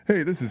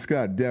Hey, this is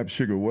Scott Dap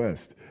Sugar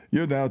West.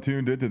 You're now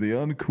tuned into the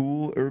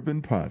Uncool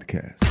Urban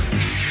Podcast.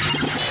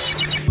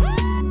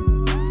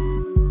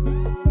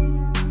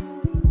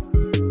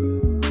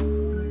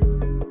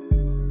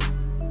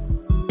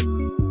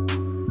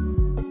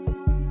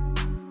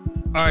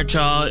 All right,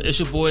 y'all, it's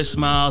your boy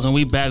Smiles, and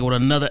we back with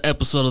another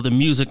episode of the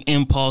Music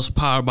Impulse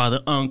powered by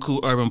the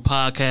Uncool Urban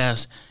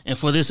Podcast. And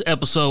for this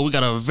episode, we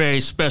got a very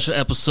special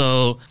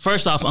episode.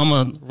 First off, I'm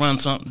going to run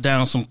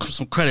down some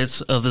credits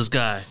of this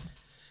guy.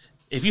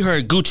 If you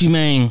heard Gucci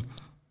Mane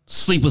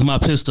sleep with my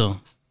pistol,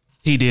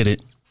 he did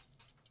it.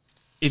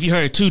 If you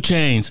heard 2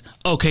 Chainz,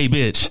 okay,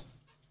 bitch,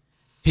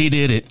 he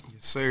did it.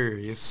 Yes, sir.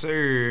 Yes,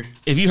 sir.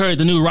 If you heard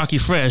the new Rocky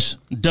Fresh,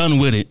 done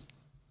with it,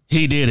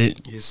 he did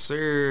it. Yes,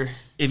 sir.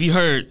 If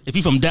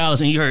you from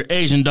Dallas and you heard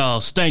Asian Doll,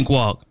 Stank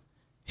Walk,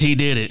 he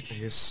did it.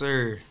 Yes,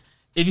 sir.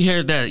 If you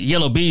heard that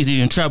Yellow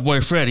Beezy and Trap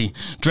Boy Freddy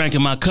drank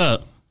in my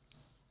cup,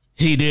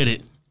 he did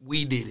it.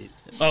 We did it.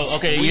 Oh,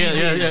 okay, yeah.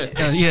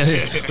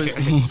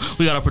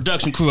 We got a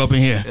production crew up in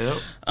here.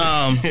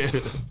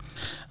 Yep.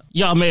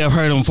 Y'all may have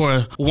heard him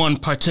for one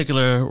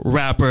particular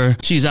rapper.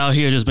 She's out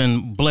here just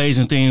been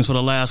blazing things for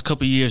the last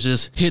couple of years,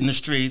 just hitting the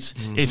streets.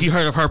 Mm-hmm. If you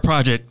heard of her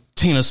project,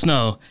 Tina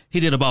Snow, he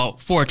did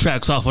about 4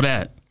 tracks off of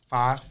that.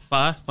 Five.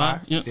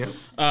 Yeah. Yep.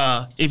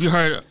 If you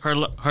heard her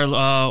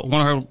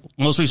one of her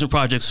most recent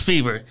projects,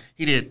 Fever,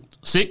 he did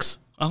 6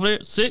 off of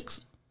there.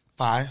 6.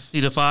 5.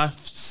 He did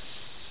 5.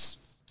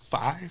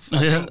 5.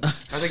 Yeah. I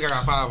think I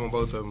got 5 on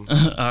both of them.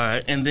 All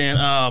right, and then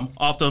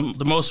off the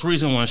most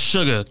recent one,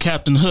 Sugar,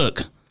 Captain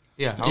Hook.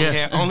 Yeah,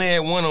 I only had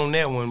 1 on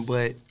that one,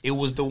 but it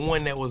was the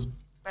one that was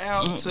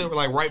about to,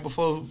 like, right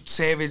before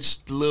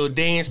Savage, the little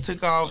dance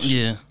took off.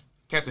 Yeah.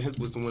 Captain Hook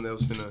was the one that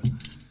was finna.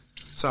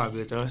 Sorry,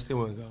 bitch, I still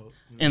want to go.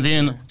 And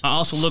then I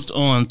also looked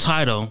on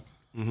Tidal.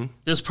 Mm-hmm.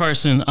 This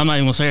person, I'm not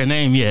even gonna say her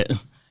name yet.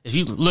 If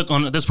you look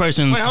on this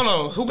person's, wait, hold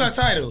on, who got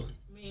Tidal?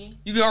 Me.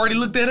 You already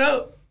looked that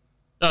up?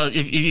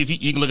 if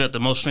you can look at the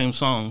most streamed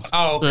songs.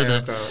 Oh, okay.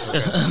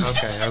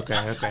 I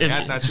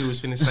thought you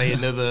was finna say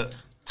another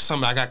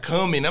something I got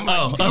coming. I'm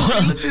like, you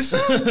already looked this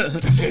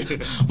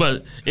up?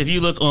 But if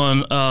you look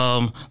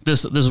on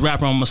this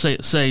rapper, I'm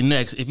gonna say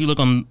next. If you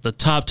look on the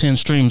top 10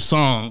 streamed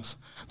songs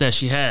that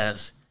she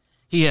has,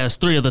 he has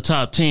 3 of the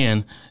top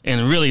 10,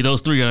 and really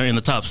those 3 are in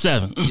the top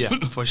 7. Yeah,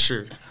 for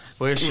sure.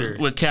 For sure.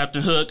 With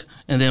Captain Hook,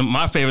 and then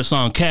my favorite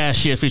song,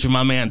 Cash here, featuring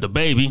my man,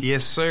 DaBaby.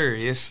 Yes, sir.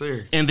 Yes,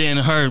 sir. And then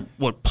her,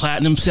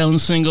 platinum selling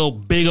single,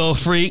 Big Ol'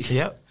 Freak.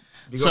 Yep.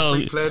 Big Ol'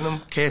 Freak platinum,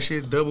 Cash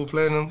here, double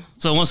platinum.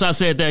 So once I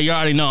said that, you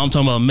already know I'm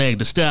talking about Meg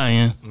Thee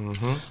Stallion.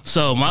 Mm-hmm.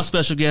 So my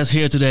special guest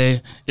here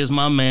today is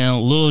my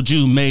man, Lil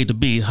Ju Made the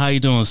Beat. How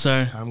you doing,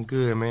 sir? I'm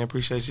good, man.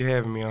 Appreciate you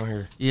having me on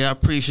here. Yeah, I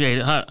appreciate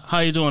it. How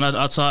you doing?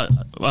 I saw,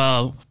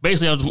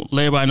 basically, I was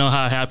let everybody know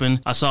how it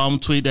happened. I saw him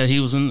tweet that he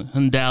was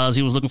in Dallas.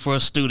 He was looking for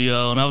a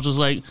studio, and I was just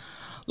like,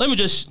 let me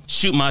just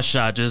shoot my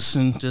shot, just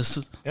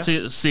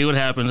see what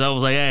happens. I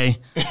was like, hey,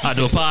 I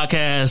do a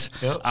podcast.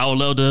 Yep. I would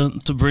love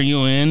to bring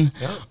you in.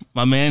 Yep.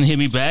 My man hit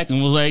me back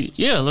and was like,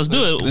 yeah, let's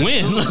do it.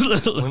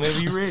 Whenever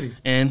you're ready.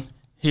 And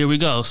here we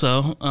go.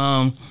 So,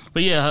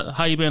 but yeah,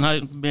 how you been? How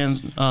you been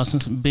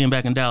since being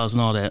back in Dallas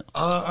and all that?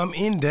 I'm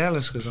in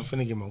Dallas because I'm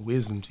finna get my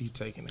wisdom teeth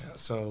taken out.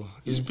 So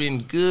it's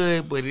been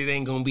good, but it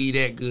ain't gonna be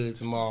that good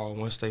tomorrow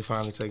once they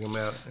finally take them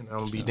out, and I'm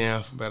gonna be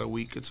down for about a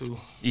week or 2.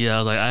 Yeah, I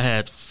was like, I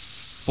had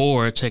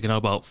 4 taken out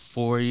about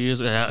 4 years.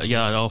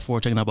 Yeah, all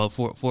 4 taken out about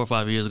 4 or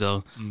 5 years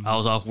ago. Mm-hmm. I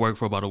was off work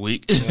for about a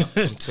week. Yeah,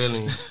 I'm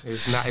telling you,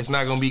 it's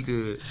not gonna be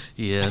good.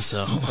 Yeah,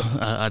 so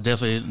I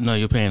definitely know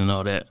your pain and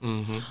all that.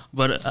 Mm-hmm.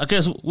 But I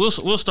guess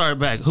we'll start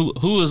back.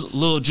 Who is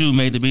Lil Ju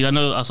Made the Beat? I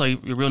know I saw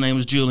your real name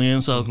is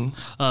Julian, so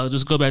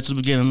just go back to the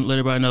beginning, let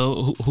everybody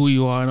know who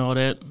you are and all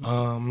that.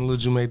 Lil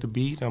Ju Made the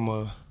Beat. I'm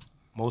a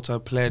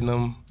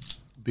multi-platinum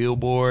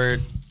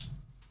Billboard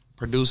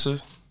producer.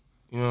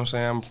 You know what I'm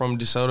saying? I'm from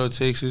DeSoto,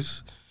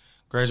 Texas.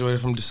 Graduated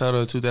from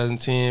DeSoto in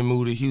 2010.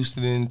 Moved to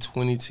Houston in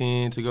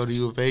 2010 to go to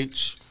U of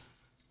H.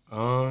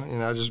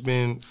 And I've just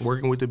been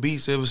working with the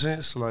beats ever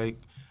since. Like,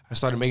 I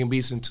started making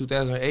beats in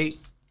 2008.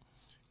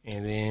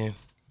 And then,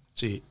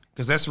 shit.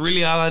 Because that's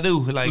really all I do.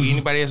 Like,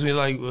 anybody asks me,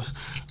 like,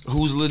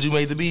 who's Lil Ju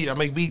Made the Beat? I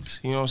make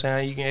beats. You know what I'm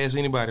saying? You can ask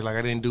anybody. Like,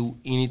 I didn't do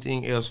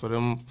anything else for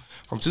them.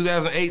 From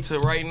 2008 to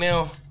right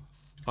now,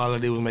 all I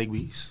did was make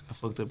beats. I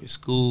fucked up at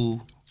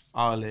school,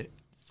 all that.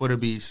 For the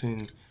beats,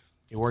 and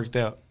it worked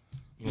out.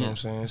 You know what I'm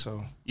saying?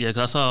 So yeah,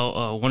 because I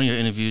saw one of your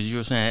interviews. You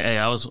were saying, "Hey,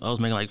 I was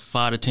making like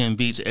 5 to 10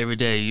 beats every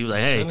day." You were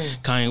like, "Hey,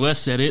 Kanye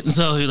West said it," and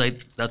so he was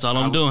like, "That's all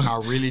I'm doing." I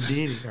really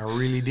did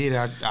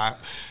it.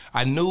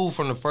 I knew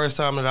from the first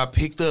time that I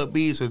picked up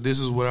beats that this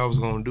is what I was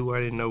gonna do. I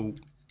didn't know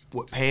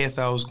what path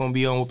I was gonna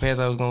be on, what path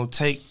I was gonna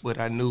take, but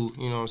I knew,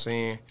 you know what I'm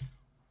saying,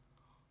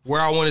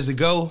 where I wanted to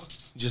go,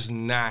 just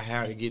not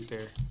how to get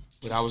there.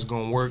 But I was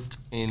going to work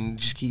and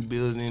just keep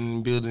building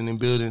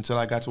until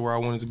I got to where I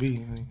wanted to be.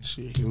 And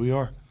shit, here we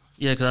are.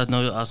 Yeah, because I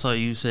know I saw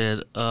you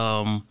said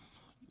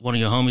one of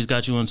your homies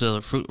got you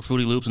into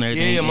Fruity Loops and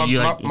everything?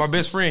 Yeah, my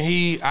best friend,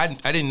 I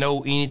didn't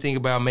know anything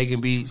about making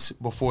beats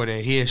before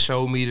that. He had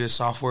showed me the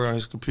software on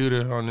his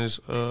computer, on his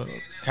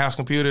house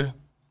computer.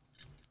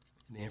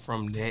 And then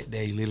from that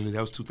day, literally,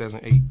 that was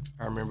 2008.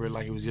 I remember it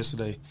like it was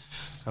yesterday.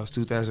 That was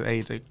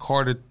 2008. The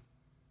Carter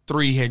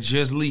 3 had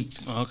just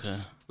leaked. Oh, okay.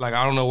 Like,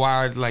 I don't know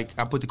why,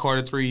 I put the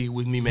Carter 3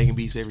 with me making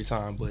beats every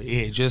time, but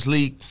it had just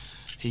leaked.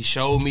 He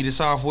showed me the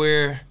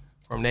software.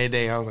 From that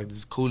day, I was like, this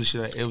is the coolest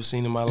shit I ever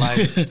seen in my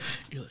life. Like,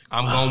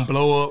 I'm going to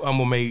blow up. I'm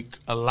going to make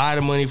a lot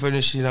of money for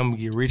this shit. I'm going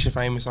to get rich and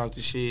famous off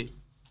this shit.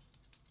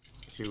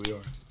 Here we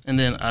are. And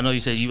then I know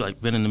you said you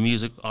been in the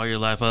music all your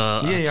life.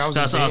 I was in band.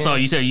 I saw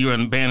you said you were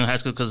in band in high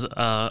school because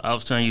I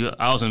was telling you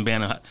I was in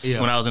band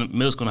when I was in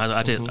middle school and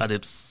high school. I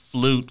did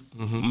flute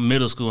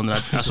middle school, and then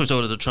I switched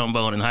over to the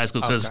trombone in high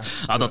school because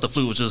I thought the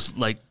flute was just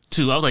like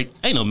two. I was like,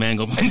 ain't no man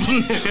gonna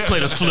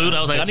play the flute.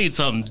 I was like, I need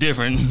something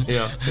different.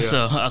 Yeah.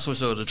 So I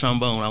switched over to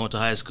trombone when I went to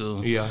high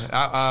school. Yeah,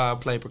 I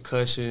played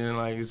percussion,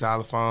 like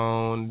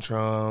xylophone,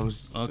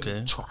 drums,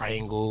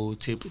 triangle,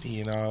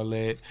 timpani, and all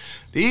that.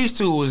 These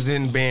two was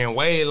in band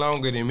way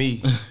longer than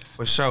me,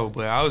 for sure.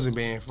 But I was in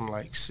band from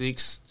like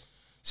sixth,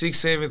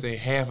 seventh, and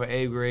half of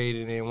 8th grade,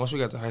 and then once we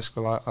got to high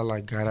school,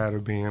 I got out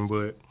of band,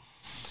 but.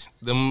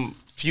 Them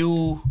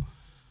few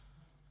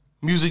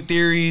music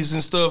theories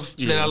and stuff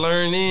that I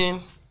learned in,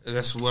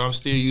 that's what I'm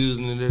still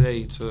using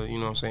today to, you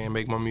know what I'm saying,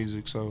 make my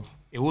music. So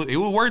it was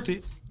worth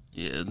it.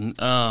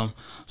 Yeah.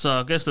 So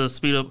I guess to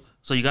speed up,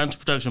 so you got into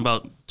production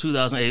about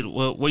 2008.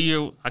 What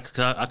year? I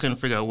couldn't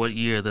figure out what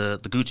year the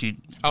Gucci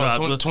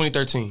dropped.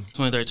 2013.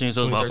 2013.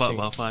 So it was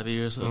about 5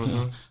 years.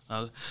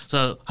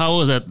 So how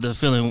was the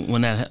feeling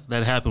when that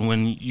happened,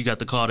 when you got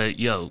the call that,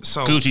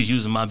 Gucci's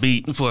using my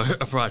beat for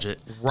a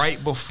project?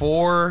 Right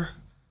before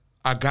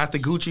I got the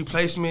Gucci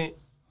placement,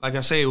 like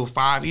I said, it was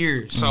 5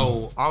 years.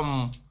 So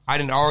I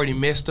didn't already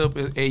messed up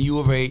at U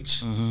of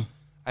H.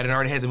 I didn't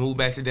already had to move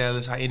back to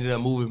Dallas. I ended up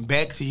moving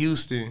back to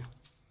Houston.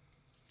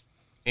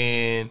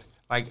 And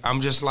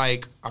I'm just I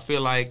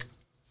feel like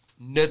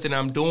nothing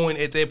I'm doing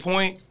at that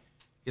point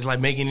is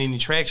making any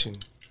traction.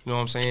 You know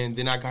what I'm saying?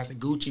 Then I got the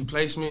Gucci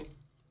placement.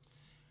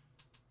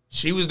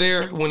 She was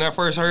there when I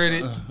first heard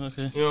it.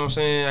 Okay. You know what I'm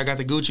saying? I got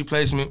the Gucci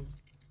placement.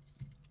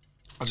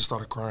 I just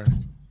started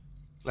crying.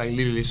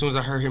 Literally, as soon as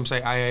I heard him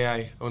say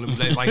 "ay" on the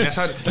that's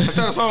how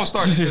the song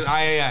starts. It says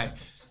 "ay." As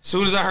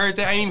soon as I heard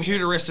that, I didn't even hear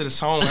the rest of the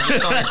song. I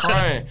just started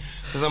crying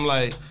because I'm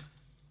like,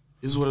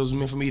 this is what it was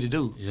meant for me to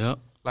do. Yep.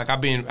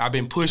 I've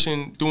been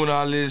pushing, doing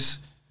all this,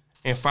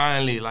 and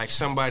finally,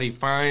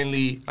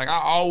 I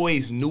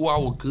always knew I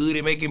was good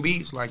at making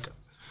beats.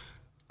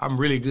 I'm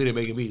really good at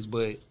making beats,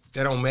 but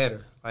that don't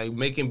matter.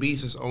 Making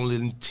beats is only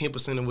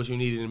 10% of what you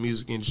need in the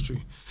music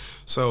industry.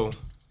 So,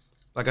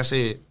 like I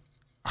said,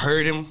 I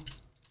heard him,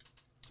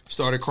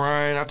 started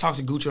crying. I talked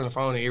to Gucci on the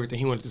phone and everything.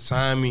 He wanted to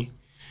sign me.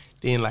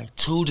 Then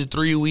 2 to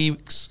 3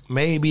 weeks,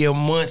 maybe a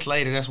month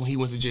later, that's when he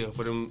went to jail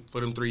for them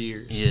 3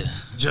 years. Yeah.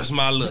 Just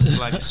my luck.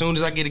 As soon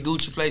as I get a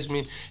Gucci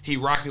placement, he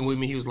rocking with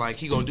me. He was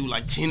he gonna do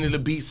 10 of the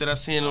beats that I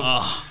sent him.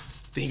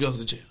 Then he goes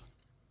to jail.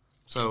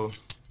 So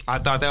I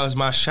thought that was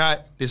my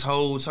shot this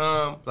whole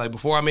time.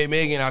 Before I met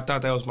Megan, I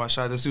thought that was my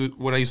shot. That's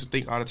what I used to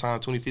think all the time,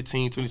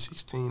 2015,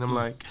 2016. I'm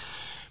man,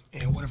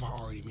 what if I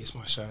already missed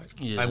my shot?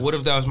 Yeah. What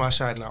if that was my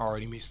shot and I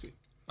already missed it?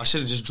 I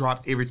should have just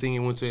dropped everything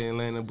and went to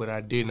Atlanta, but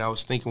I didn't. I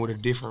was thinking with a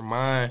different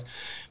mind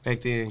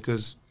back then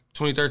because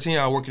 2013,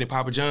 I was working at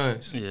Papa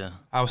John's. Yeah.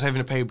 I was having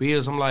to pay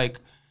bills. I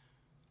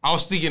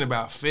was thinking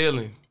about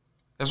failing.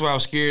 That's what I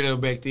was scared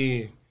of back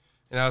then.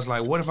 And I was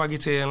like, what if I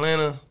get to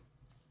Atlanta?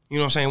 You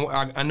know what I'm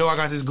saying? I know I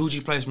got this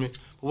Gucci placement,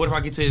 but what if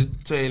I get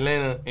to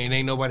Atlanta and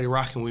ain't nobody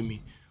rocking with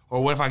me?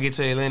 Or what if I get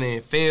to Atlanta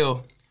and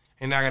fail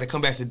and now I got to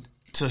come back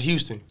to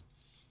Houston?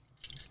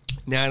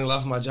 Now I done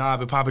lost my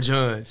job at Papa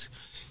John's.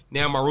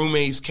 Now my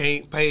roommates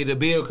can't pay the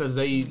bill because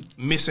they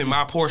missing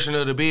my portion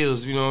of the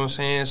bills. You know what I'm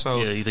saying?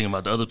 So yeah, you thinking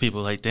about the other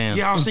people, damn.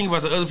 Yeah, I was thinking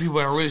about the other people,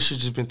 but I really should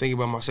just been thinking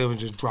about myself and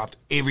just dropped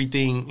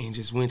everything and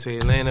just went to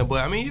Atlanta.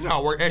 But I mean, it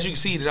all worked. As you can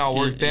see, it all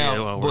worked out. It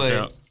all worked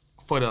out.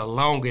 For the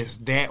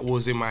longest, that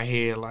was in my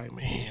head.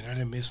 Man, I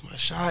done missed my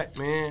shot,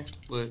 man.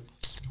 But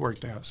it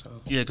worked out. So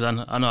yeah,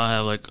 because I know I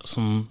have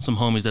some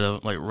homies that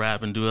have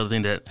rap and do other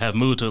things that have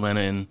moved to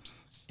Atlanta and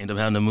end up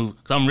having to move,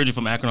 because I'm originally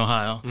from Akron,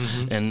 Ohio,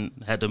 and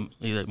had to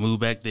either move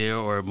back there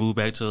or move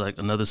back to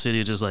another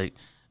city. Just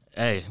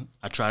hey,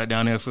 I tried it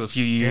down there for a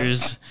few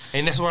years,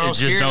 and that's what I was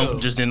scared of.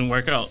 Just didn't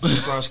work out.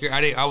 That's what I was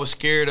scared. I was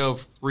scared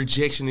of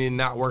rejection and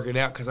not working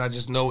out because I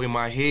just know in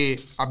my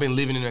head I've been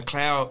living in a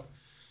cloud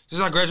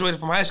since I graduated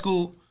from high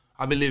school.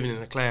 I've been living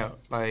in a cloud.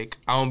 I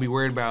don't be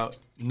worried about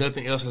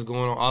nothing else that's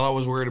going on. All I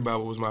was worried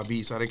about was my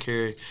beats. I didn't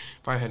care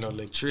if I had no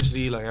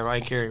electricity. If I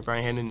didn't care if I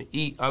ain't had nothing to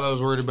eat. All I was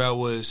worried about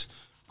was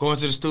going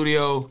to the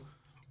studio,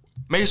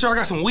 making sure I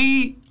got some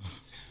weed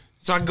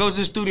so I can go to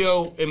the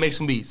studio and make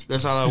some beats.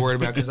 That's all I worried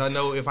about because I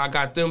know if I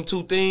got them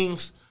two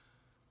things,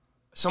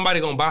 somebody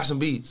going to buy some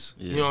beats.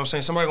 Yeah. You know what I'm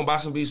saying? Somebody going to buy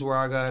some beats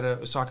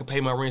where so I can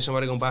pay my rent.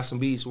 Somebody going to buy some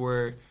beats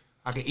where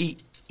I can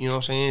eat. You know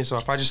what I'm saying? So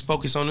if I just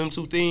focus on them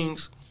two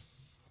things,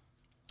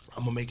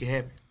 I'm going to make it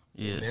happen.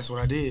 Yeah. And that's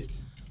what I did.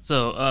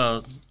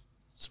 So,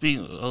 speak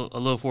a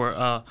little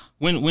for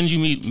when did you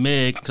meet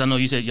Meg? Because I know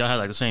you said y'all had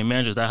like the same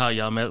manager. Is that how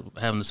y'all met,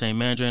 having the same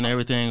manager and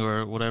everything,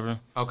 or whatever?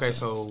 Okay,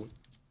 so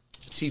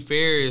T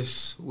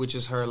Ferris, which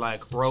is her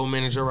like role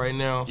manager right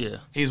now. Yeah,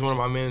 he's one of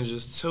my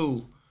managers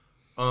too.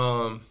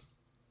 I've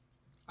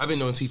been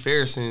knowing T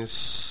Ferris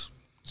since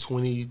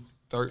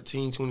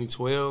 2013,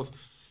 2012.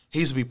 He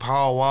used to be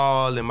Paul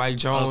Wall and Mike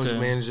Jones'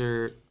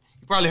 manager.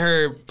 You probably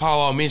heard Paul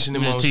Wall mention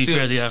him on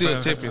Still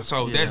Tipping.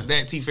 So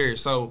that T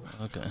Ferris. So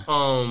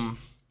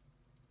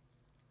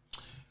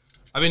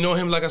I've been knowing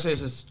him, like I said,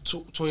 since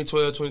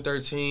 2012,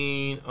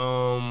 2013.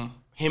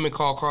 Him and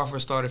Carl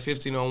Crawford started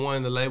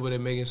 1501, the label that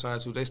Megan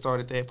signed to. They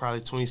started that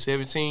probably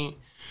 2017.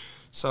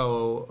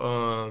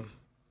 So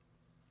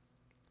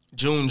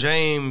June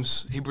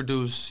James, he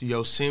produced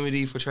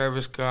Yosemite for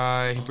Travis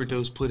Scott. He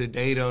produced Put a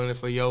Date on It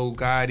for Yo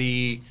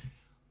Gotti.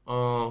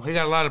 He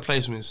got a lot of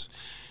placements.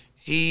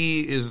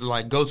 He is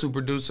like go-to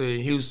producer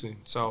in Houston.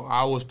 So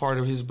I was part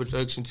of his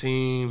production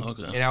team,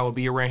 and I would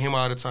be around him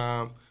all the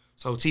time.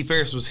 So T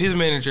Ferris was his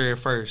manager at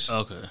first.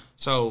 Okay.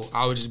 So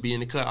I would just be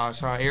in the cut all the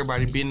time.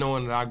 Everybody been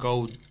knowing that I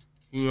go,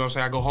 you know what I'm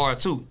saying, I go hard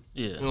too.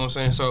 Yeah. You know what I'm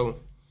saying? So,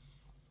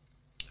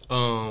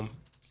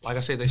 like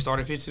I said, they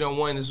started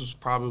 1501. This was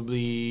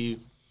probably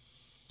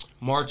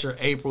March or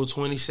April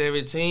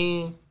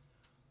 2017.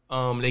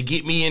 They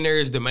get me in there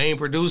as the main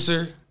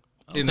producer.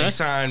 Then they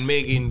signed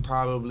Megan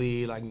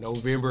probably like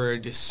November or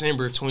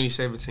December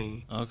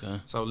 2017. Okay.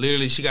 So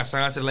literally she got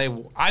signed to the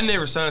label. I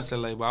never signed to the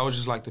label. I was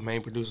just like the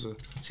main producer.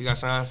 She got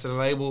signed to the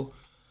label.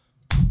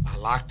 I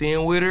locked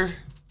in with her.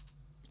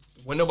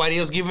 When nobody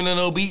else giving her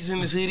no beats in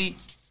the city.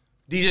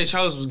 DJ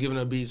Chose was giving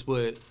her beats,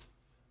 but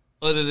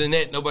other than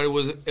that, nobody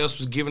else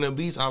was giving her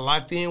beats. I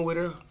locked in with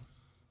her.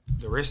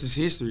 The rest is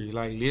history.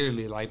 Like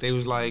literally, like they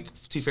was like,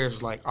 T Ferris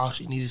was like, oh,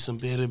 she needed some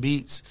better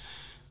beats.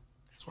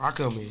 That's where I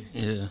come in.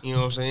 Yeah. You know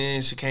what I'm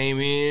saying? She came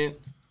in.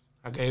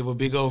 I gave her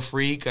Big Old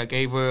Freak. I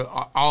gave her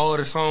all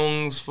the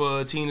songs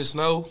for Tina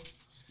Snow.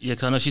 Yeah,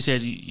 because I know she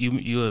said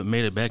you had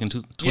made it back in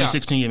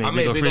 2016. Yeah, you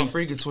made Big Old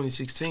Freak in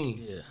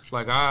 2016. Yeah.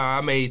 Like, I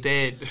made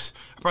that.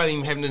 I probably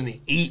didn't even have nothing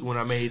to eat when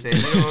I made that.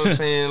 You know what I'm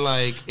saying?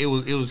 Like, it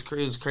was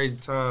a crazy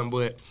time,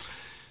 but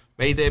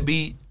made that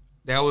beat.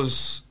 That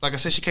was, like I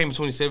said, she came in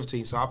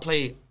 2017. So I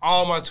played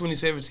all my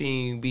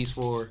 2017 beats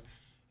for her.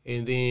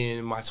 And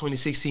then my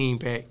 2016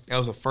 pack, that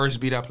was the first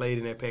beat I played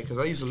in that pack. Because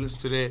I used to listen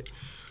to that.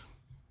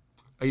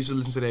 I used to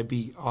listen to that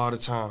beat all the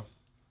time.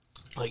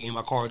 Like in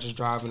my car, just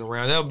driving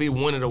around. That would be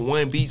one of the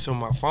one beats on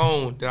my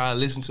phone that I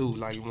listen to,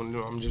 like when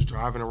I'm just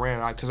driving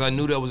around, because I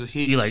knew that was a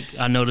hit. You like,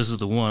 I know this is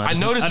the one. I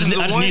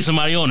just need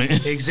somebody on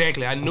it.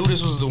 Exactly. I knew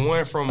this was the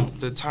one from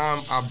the time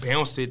I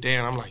bounced it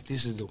down. I'm like,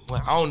 this is the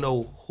one. I don't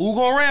know who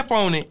gonna rap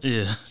on it.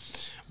 Yeah.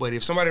 But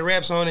if somebody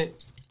raps on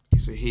it,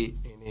 it's a hit.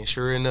 And then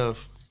sure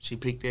enough, she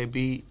picked that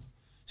beat.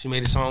 She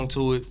made a song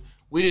to it.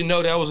 We didn't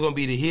know that was gonna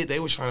be the hit. They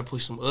were trying to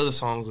push some other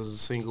songs as a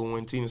single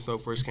when Tina Snow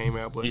first came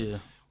out, but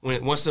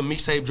once the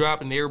mixtape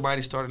dropped and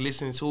everybody started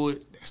listening to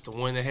it, that's the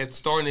one that had the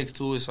star next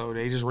to it, so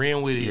they just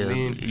ran with it. Yeah.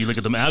 And then you look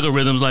at them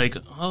algorithms like,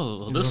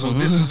 oh, this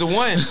is the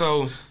one.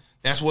 So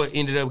that's what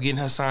ended up getting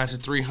her signed to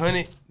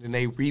 300. Then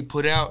they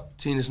re-put out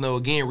Tina Snow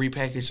again,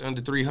 repackaged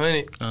under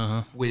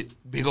 300 with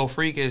Big Ol'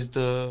 Freak as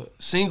the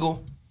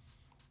single.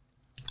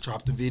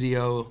 Dropped the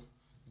video.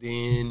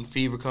 Then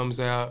Fever comes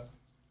out.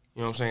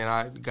 You know what I'm saying?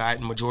 I got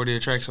the majority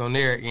of the tracks on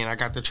there, and I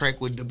got the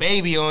track with the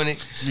baby on it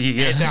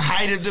at the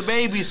height of the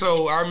baby.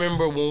 So I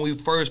remember when we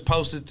first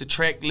posted the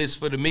track list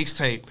for the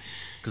mixtape.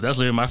 Because that's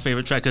literally my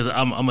favorite track, because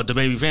I'm a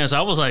DaBaby fan, so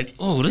I was like,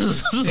 oh, this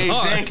is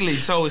exactly hard.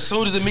 So as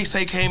soon as the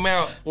mixtape came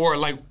out, or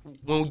like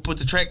when we put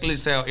the track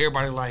list out,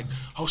 everybody like,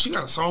 oh, she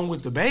got a song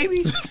with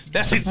DaBaby?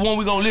 That's the one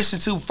we're going to listen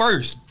to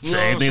first. You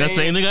know that's the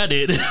same thing I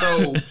did.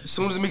 So as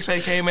soon as the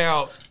mixtape came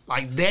out,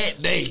 like that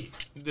day,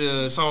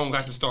 the song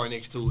got the star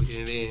next to it,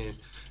 and then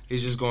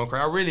it's just going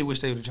crazy. I really wish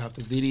they would have dropped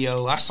the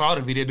video. I saw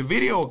the video. The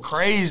video was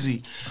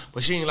crazy,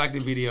 but she didn't like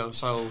the video.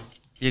 So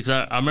yeah,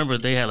 because I remember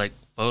they had like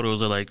photos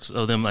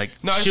of them like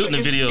shooting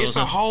the video. It's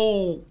a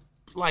whole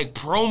like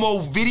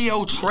promo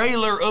video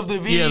trailer of the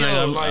video.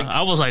 Yeah, like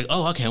I was like,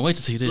 oh, I can't wait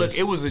to see this. Look,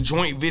 it was a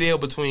joint video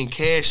between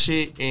Cash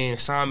Shit and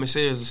Simon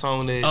Says, the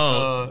song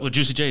that with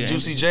Juicy J.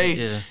 Juicy J.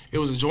 Yeah. It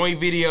was a joint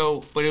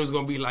video, but it was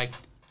gonna be like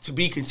to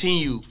be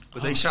continued.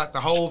 But they shot the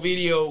whole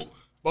video,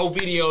 both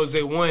videos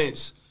at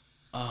once.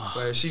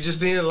 But she just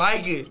didn't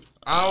like it.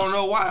 I don't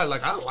know why.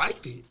 Like, I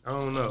liked it. I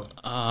don't know.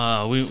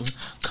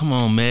 Come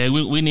on, man.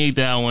 We need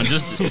that one.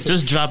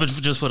 Just drop it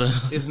just for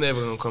the. It's never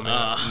gonna come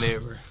out.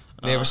 Never.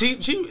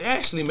 She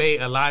actually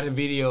made a lot of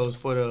videos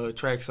for the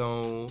tracks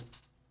on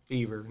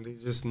Fever.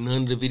 Just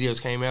none of the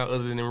videos came out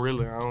other than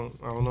Riller. I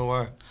don't know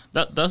why.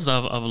 That's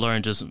what I've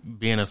learned just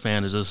being a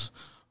fan of just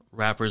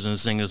rappers and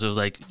singers. It was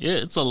like,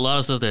 it's a lot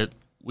of stuff that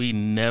we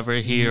never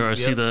hear or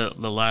see the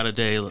light of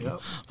day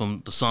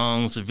from the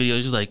songs, the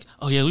videos. Just like,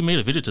 oh yeah, we made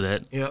a video to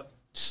that. Yep.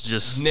 It's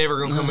just never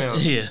gonna come out.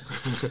 Yeah.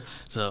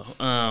 So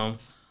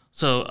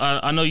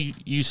I know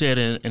you said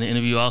in the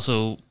interview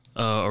also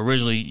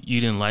originally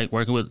you didn't like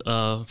working with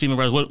female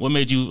rappers. What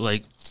made you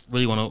like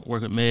really want to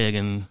work with Meg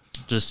and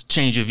just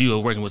change your view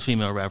of working with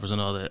female rappers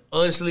and all that?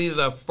 Honestly,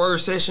 the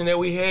first session that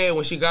we had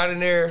when she got in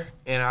there,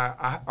 and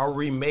I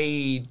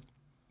remade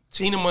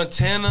Tina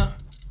Montana,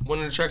 one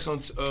of the tracks on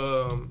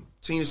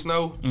Tina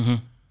Snow. Mm-hmm.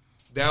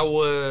 That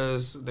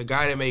was the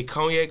guy that made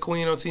Cognac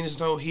Queen on Tina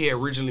Snow. He had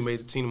originally made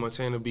the Tina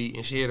Montana beat,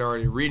 and she had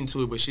already written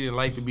to it, but she didn't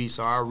like the beat,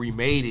 so I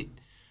remade it.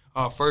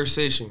 First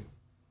session.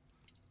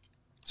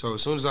 So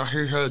as soon as I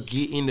hear her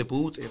get in the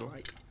booth and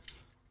like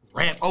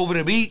rap over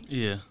the beat,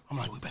 Yeah. I'm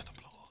like, we about to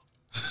blow up.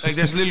 Like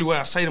that's literally what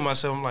I say to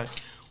myself. I'm like,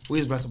 we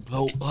is about to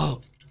blow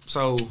up.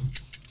 So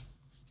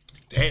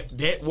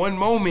that one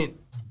moment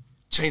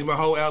changed my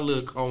whole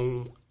outlook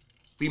on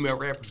female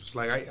rappers.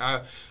 Like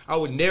I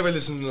would never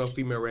listen to no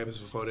female rappers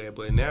before that,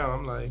 but now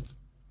I'm like,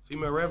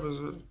 female rappers,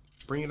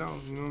 bring it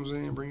on. You know what I'm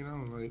saying? Bring it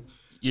on. Like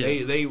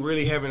they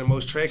really having the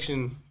most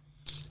traction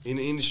in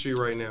the industry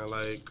right now.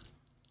 Like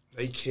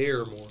they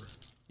care more.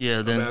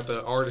 Yeah. Then About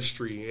the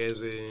artistry,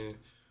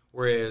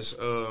 whereas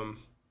the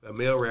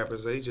male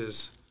rappers, they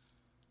just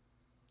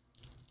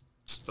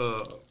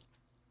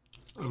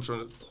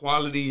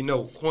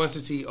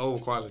quantity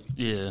over quality.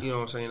 Yeah. You know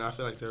what I'm saying? I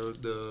feel like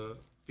the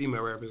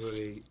female rappers are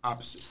the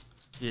opposite.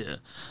 Yeah.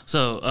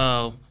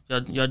 So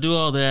y'all do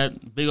all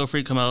that. Big Ol'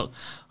 Freak come out.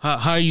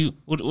 How are you?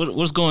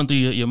 What's going through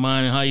your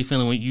mind, and how are you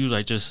feeling when you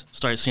like just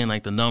start seeing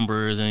like the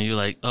numbers and you're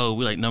like, oh,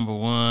 we like number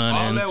one.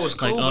 All and, that was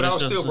cool, like, but I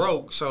was still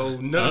broke, so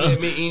none of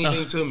that meant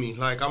anything to me.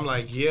 Like I'm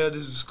like, yeah,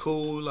 this is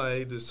cool.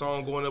 Like the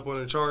song going up on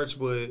the charts,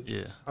 but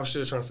I'm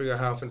still trying to figure out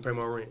how I'm finna pay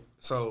my rent.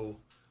 So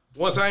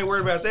once I ain't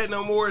worried about that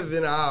no more,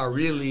 then I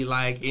really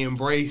like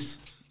embrace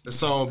the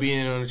song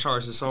being on the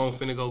charts. The song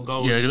finna go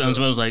gold. Yeah, because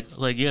I was like,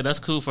 yeah, that's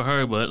cool for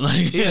her, but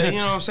like, yeah, you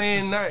know what I'm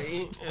saying?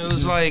 It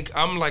was like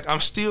I'm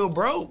still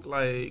broke.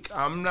 Like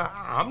I'm not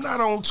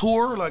on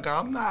tour. Like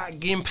I'm not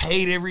getting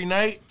paid every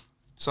night.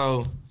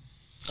 So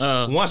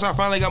once I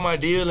finally got my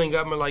deal and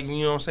got my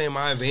you know what I'm saying,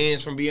 my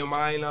advance from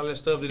BMI and all that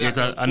stuff, then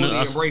I fully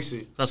embrace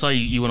it. I saw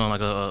you went on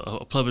like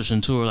a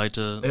publishing tour, like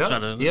to try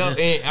to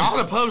and all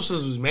the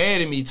publishers was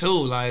mad at me too.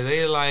 Like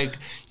they like,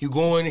 you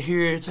going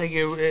here,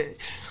 taking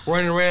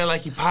running around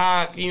like you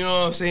Pac, you know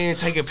what I'm saying,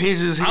 taking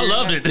pictures here. I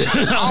loved it.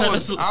 I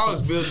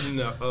was building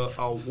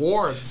a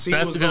war to see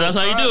what's going on. Because that's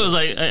how you do it. It's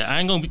like, hey, I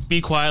ain't gonna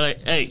be quiet.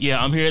 Like, hey,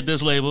 yeah, I'm here at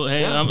this label.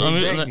 Hey, Yeah,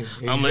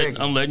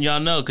 I'm letting y'all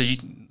know, because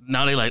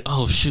now they like,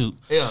 oh shoot,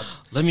 yeah.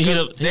 Let me hit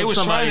up. They was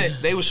somebody.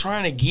 They was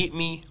trying to get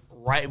me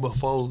right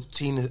before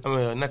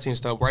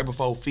right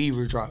before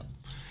Fever dropped,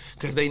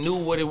 because they knew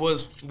what it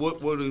was, what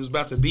it was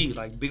about to be.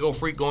 Like Big Ol'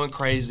 Freak going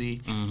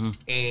crazy,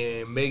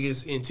 and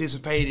Megan's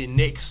anticipated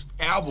next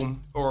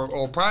album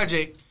or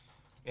project,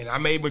 and I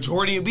made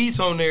majority of beats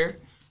on there.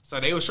 So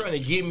they was trying to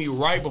get me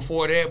right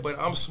before that, but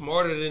I'm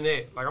smarter than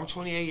that. Like I'm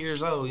 28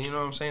 years old. You know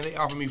what I'm saying? They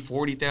offered me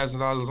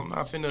 $40,000. I'm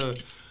not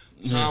finna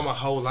sign my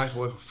whole life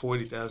away for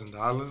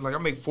 $40,000. Like I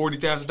make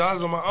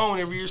 $40,000 on my own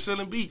every year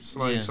selling beats.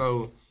 Like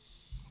so.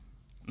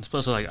 It's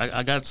supposed to, like,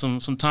 I got some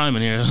time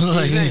in here.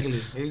 Like,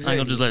 exactly. I ain't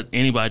gonna just let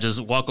anybody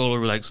just walk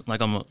over like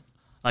I'm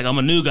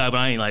a new guy, but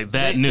I ain't like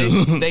that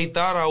new. They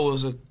thought I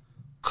was a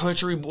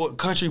country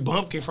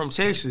bumpkin from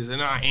Texas,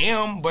 and I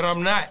am, but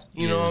I'm not.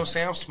 You know what I'm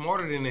saying? I'm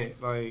smarter than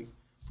that. Like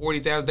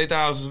 40,000. They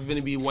thought I was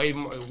gonna be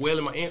wailing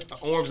my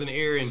arms in the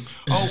air and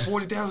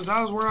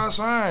 $40,000 where I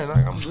sign.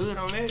 Like I'm good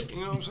on that.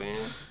 You know what I'm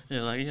saying?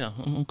 Yeah, like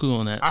I'm cool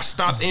on that. I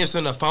stopped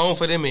answering the phone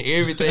for them and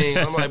everything.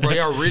 I'm like, bro,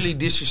 y'all really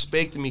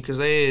disrespected me, because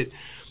they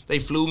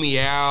flew me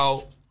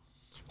out,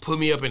 put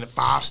me up in a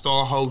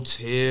 5-star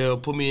hotel,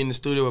 put me in the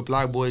studio with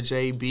Black Boy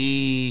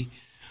JB,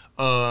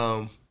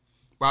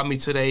 brought me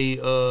to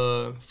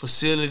their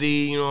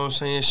facility, you know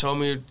what I'm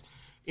saying,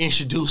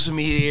 introducing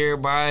me to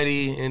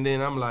everybody, and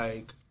then I'm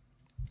like,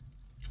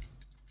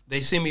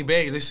 they sent me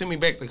back to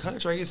the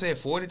country. They said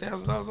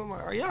 $40,000. I'm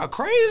like, are y'all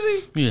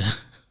crazy? Yeah.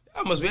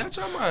 Y'all must be out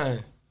your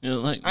mind. Yeah,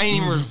 like, I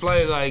ain't even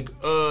reply. Like,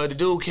 the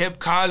dude kept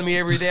calling me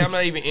every day. I'm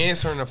not even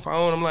answering the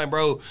phone. I'm like,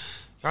 bro,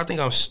 y'all think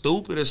I'm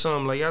stupid or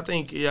something? Like, y'all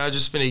think y'all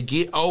just finna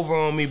get over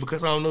on me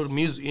because I don't know the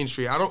music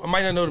industry. I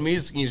might not know the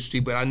music industry,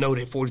 but I know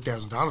that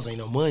 $40,000 ain't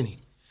no money.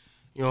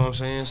 You know what I'm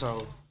saying?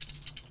 So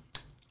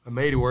I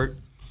made it work.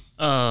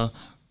 Like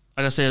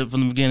I said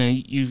from the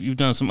beginning, you've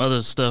done some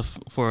other stuff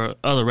for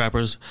other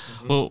rappers.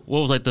 Mm-hmm. What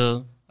was like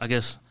the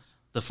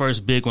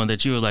first big one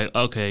that you were like,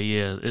 okay,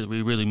 yeah,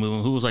 we really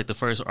moving? Who was like the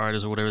first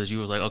artist or whatever that you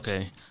was like,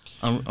 okay,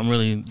 I'm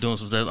really doing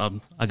some stuff.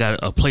 I got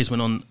a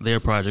placement on their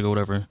project or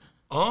whatever.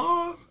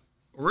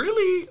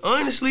 Really,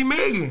 honestly,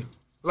 Megan.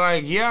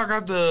 Like, yeah,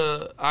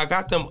 I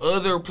got them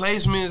other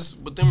placements,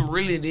 but them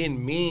really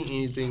didn't mean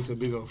anything to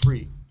Big Ol'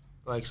 Freak.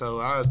 Like, so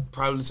I'd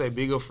probably say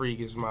Big Ol' Freak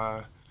is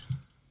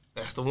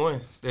that's the one.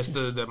 That's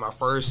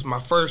my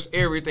first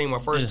everything, my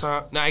first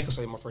time. Now I can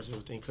say my first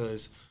everything,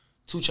 because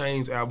 2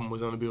 Chainz album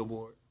was on the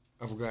Billboard.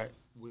 I forgot.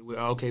 With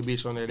OK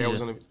Bitch on there.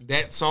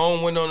 That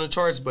song went on the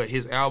charts, but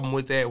his album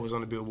with that was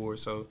on the Billboard.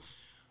 So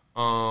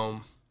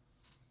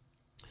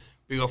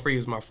Big Ol' Freak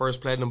is my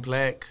first platinum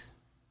plaque.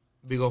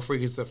 Big Ol'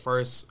 Freak is the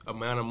first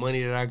amount of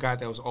money that I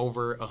got that was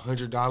over $100.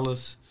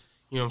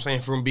 You know what I'm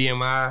saying? From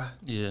BMI.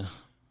 Yeah.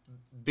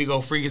 Big Ol'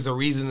 Freak is the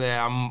reason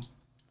that I'm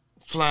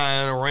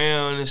flying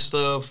around and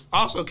stuff.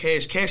 Also,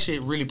 Cash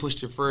shit really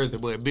pushed it further,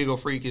 but Big Ol'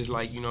 Freak is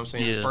like, you know what I'm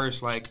saying,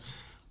 first, like,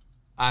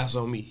 eyes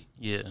on me.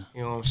 Yeah.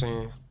 You know what I'm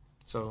saying?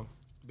 So,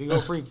 Big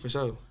Ol' Freak for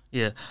sure.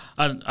 Yeah,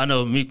 I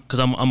know me because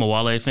I'm a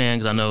Wale fan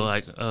because I know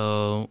like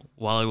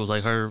Wale was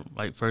like her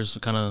like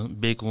first kind of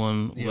big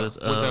one with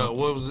what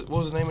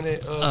was the name of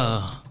that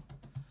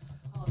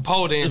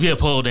pole dancer. Yeah,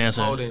 pole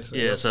dancer.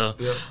 Yeah, yep. So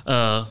Yep.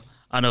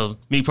 I know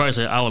me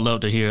personally, I would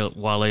love to hear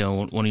Wale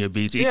on one of your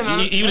beats,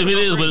 Yeah, even if it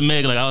is with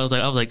Meg. Like I was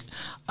like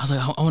I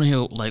want to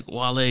hear like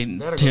Wale.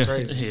 That'll go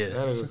crazy. Yeah,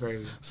 that'll go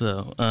crazy.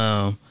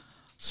 So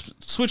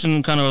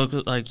switching kind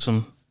of like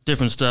some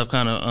different stuff,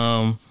 kind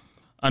of.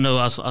 I know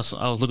I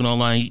was looking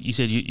online. You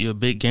said you're a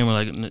big gamer.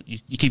 Like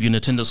you keep your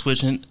Nintendo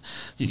Switch, and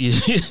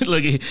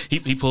like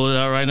he pulled it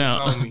out right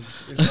now.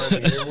 It's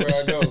on me. Everywhere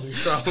I go,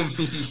 it's on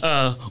me.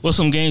 What's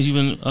some games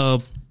you've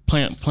been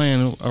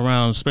playing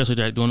around, especially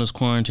like during this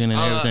quarantine and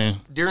everything?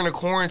 During the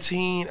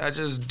quarantine, I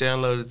just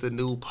downloaded the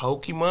new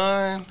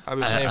Pokemon. I've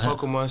been playing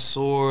Pokemon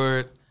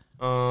Sword.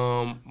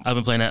 I've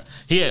been playing that.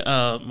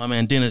 My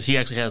man Dennis, he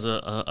actually has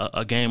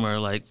a gamer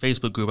like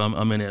Facebook group.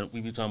 I'm in it.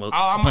 We be talking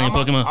about playing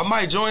Pokemon. I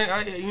might join.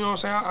 You know what I'm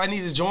saying? I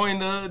need to join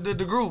the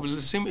group.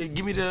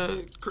 Give me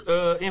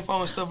the info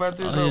and stuff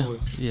after this over. Yeah,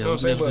 you know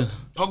what I'm saying? But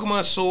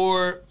Pokemon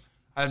Sword.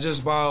 I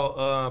just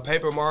bought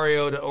Paper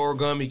Mario, the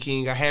Origami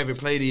King. I haven't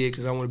played it yet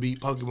because I want to beat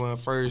Pokemon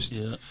first.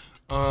 Yeah.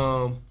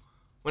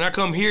 When I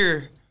come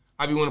here,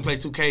 I be want to play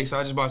 2K, so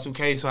I just bought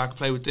 2K so I can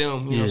play with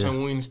them. You know what I'm saying?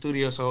 When we in the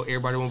studio, so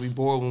everybody won't be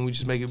bored when we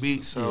just make a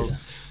beat. So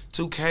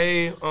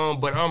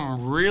 2K, but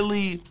I'm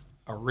really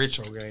a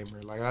retro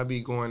gamer. Like I be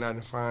going out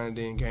and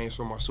finding games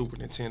for my Super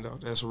Nintendo.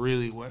 That's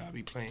really what I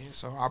be playing.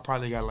 So I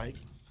probably got like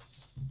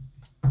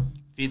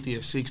 50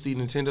 or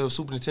 60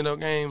 Super Nintendo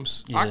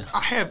games. Yeah. I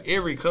have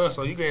every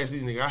console. You can ask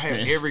these niggas. I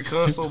have every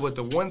console, but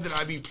the one that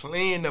I be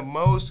playing the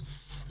most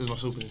is my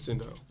Super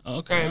Nintendo.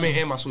 Okay.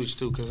 And my Switch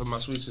too, because my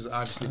Switch is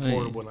obviously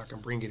portable and I can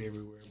bring it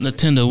everywhere.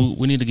 Nintendo,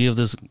 we need to give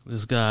this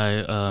guy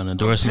an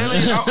endorsement.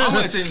 I'm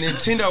a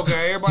Nintendo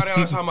guy. Everybody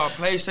else talking about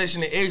PlayStation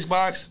and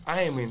Xbox.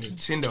 I am a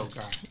Nintendo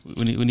guy.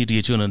 We need to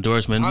get you an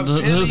endorsement. I'm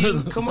telling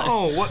you, come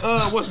on.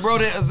 What's bro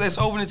that's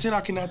over Nintendo?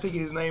 I cannot think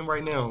of his name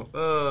right now.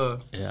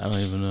 Yeah, I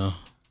don't even know.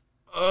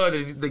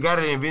 The guy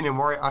that invented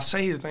Mario. I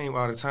say his name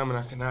all the time and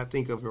I cannot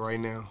think of it right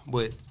now.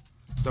 But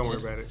don't worry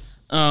about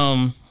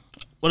it.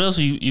 What else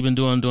have you been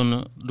doing during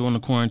the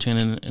quarantine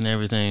and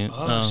everything?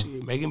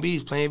 Shit, making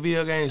beats, playing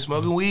video games,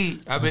 smoking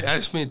weed.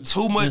 I spent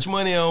too much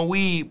money on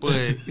weed,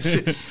 but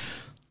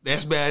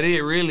that's about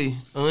it, really,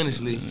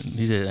 honestly.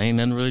 He said, ain't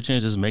nothing really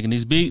changed, just making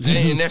these beats.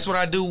 And that's what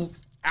I do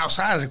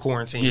outside of the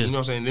quarantine, Yeah. you know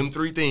what I'm saying? Them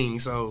 3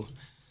 things. So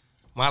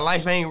my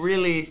life ain't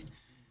really,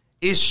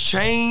 it's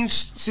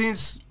changed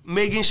since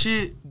making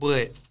shit,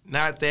 but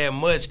not that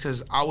much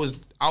because I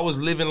was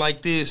living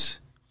like this.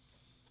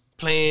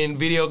 Playing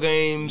video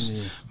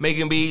games,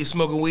 making beats,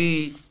 smoking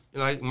weed.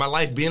 Like my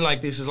life been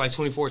like this since like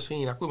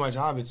 2014. I quit my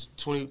job in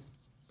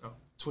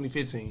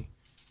 2015.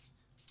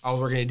 I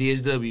was working at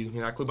DSW,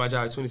 and I quit my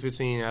job in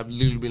 2015. I've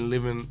literally been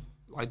living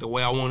like the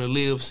way I want to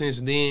live since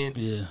then.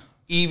 Yeah.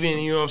 Even,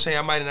 you know what I'm saying,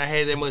 I might not have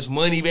had that much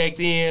money back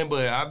then,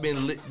 but I've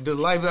been the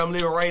life that I'm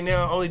living right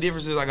now. Only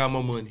difference is I got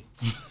more money.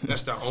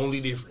 That's the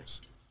only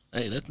difference.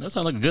 Hey, that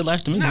sounds like a good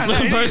life to me.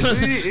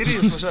 It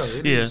is for sure.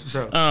 It is for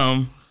sure.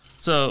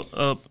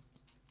 So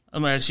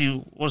I'm gonna ask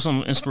you, what are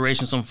some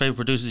inspirations, some favorite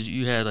producers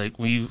you had, like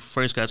when you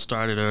first got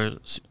started, or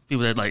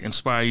people that like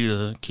inspire you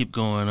to keep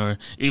going, or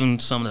even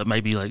some that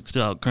might be like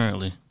still out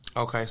currently?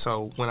 Okay,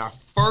 so when I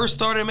first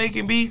started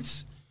making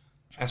beats,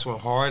 that's when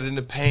Hard in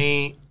the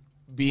Paint,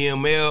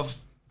 BMF,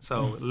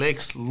 so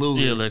Lex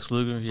Luger. Yeah, Lex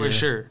Luger. Yeah.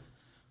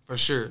 For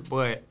sure.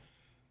 But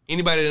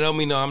anybody that know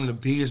me know I'm the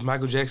biggest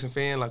Michael Jackson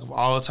fan, like of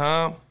all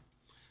time.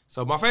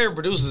 So my favorite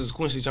producers is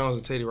Quincy Jones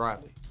and Teddy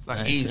Riley,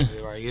 like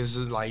easily. Like it's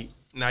just like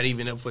not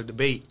even up for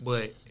debate.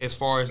 But as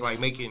far as like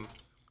making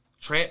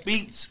trap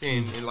beats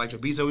and like the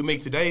beats that we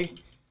make today,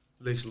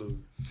 Lex Luger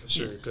for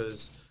sure,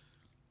 because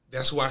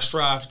that's who I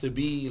strive to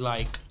be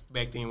like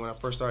back then when I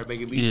first started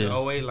making beats in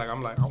 08. Like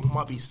I'm like, I want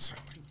my beats to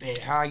sound like that.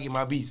 How I get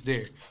my beats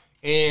there?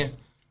 And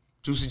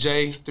Juicy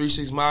J, 3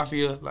 6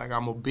 Mafia, like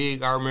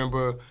I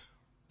remember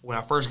when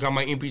I first got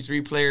my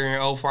MP3 player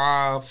in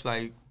 05,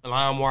 like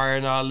LimeWire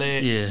and all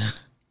that. Yeah.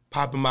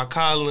 Popping My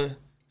Collar,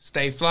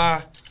 Stay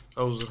Fly.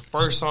 Those are the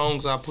first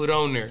songs I put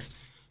on there.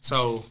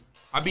 So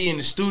I be in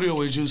the studio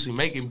with Juicy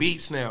making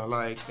beats now,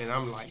 like, and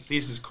I'm like,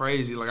 this is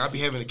crazy. Like I be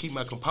having to keep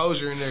my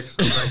composure in there because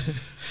I'm like,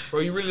 bro,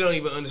 you really don't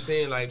even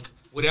understand. Like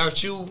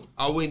without you,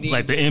 I wouldn't even.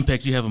 Like the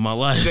impact you have in my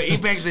life. The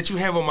impact that you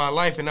have on my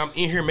life, and I'm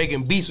in here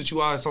making beats with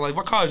you all. So like, if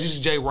I call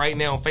Juicy J right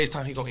now on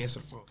FaceTime, he gonna answer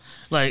the phone.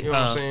 Like, you know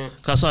what I'm saying?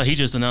 Cause I saw he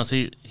just announced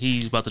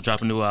he's about to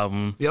drop a new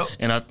album. Yep.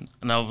 And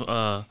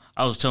I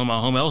I was telling my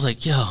homie, I was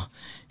like, yo,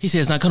 he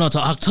said it's not coming out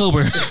till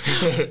October.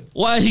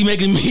 Why is he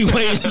making me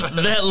wait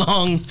that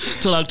long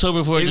till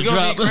October for it to drop? It's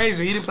going to be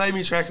crazy. He didn't play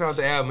me tracks off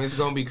the album. It's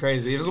going to be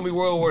crazy. It's going to be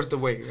well worth the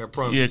wait, I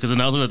promise. Yeah, because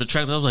when I was looking at the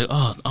tracks, I was like,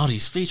 oh, all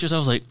these features. I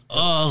was like,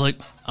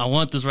 I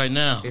want this right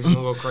now. It's going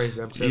to go crazy,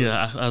 I'm telling you.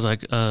 Yeah, I was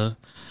like, I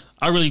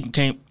really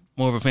became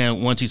more of a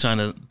fan once he signed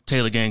to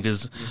Taylor Gang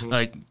because,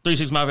 like, 3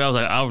 6 Mafia, I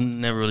was like, I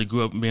never really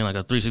grew up being like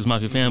a 3 6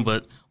 Mafia fan,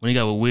 but when he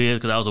got with Wiz,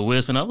 because I was a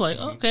Wiz fan, I was like,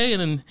 okay. And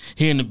then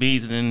hearing the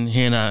beats, and then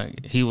hearing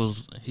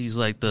he's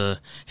like the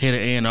head of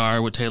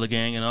A&R with Taylor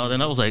Gang and all that.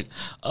 And I was like,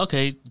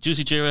 okay,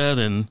 Juicy J-Rap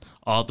and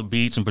all the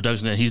beats and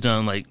production that he's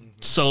done, like,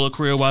 solo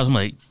career-wise, I'm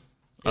like,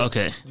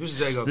 okay. Juicy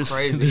J go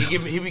crazy.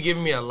 He be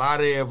giving me a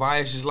lot of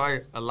advice, just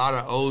like a lot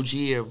of OG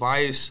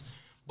advice.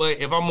 But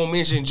if I'm going to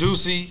mention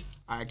Juicy,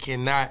 I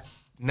cannot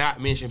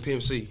not mention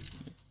Pimp C. You know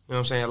what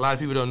I'm saying? A lot of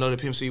people don't know that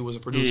Pimp C was a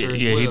producer as well.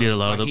 Yeah, he did a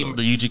lot of the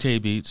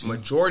UGK beats.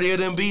 Majority of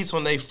them beats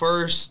when they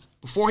first,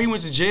 before he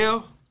went to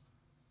jail,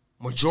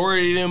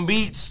 majority of them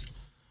beats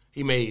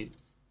he made.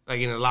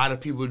 Like, and a lot of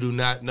people do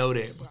not know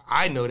that. But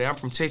I know that. I'm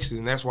from Texas,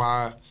 and that's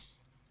why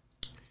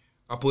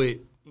I put,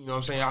 you know what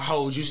I'm saying, I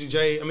hold Juicy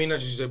J, I mean, not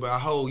Juicy J, but I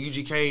hold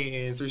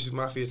UGK and 3 6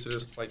 Mafia to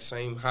this, like,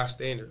 same high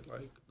standard.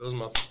 Like, those are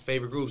my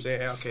favorite groups, and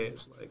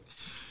Outkast. Like,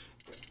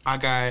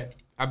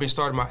 I've been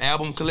starting my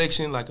album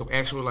collection, like, of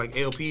actual, like,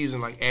 LPs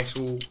and, like,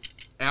 actual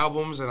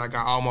albums, and I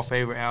got all my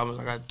favorite albums.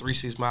 I got 3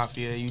 6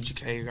 Mafia,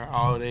 UGK, I got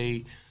all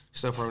they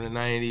stuff from the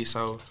 90s.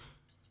 So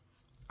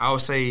I would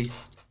say,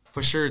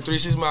 for sure, 3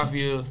 6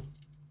 Mafia,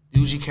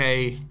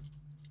 UGK,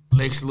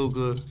 Lex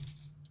Luger,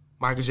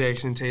 Michael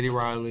Jackson, Teddy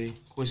Riley,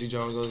 Quincy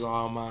Jones. Those are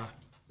all my,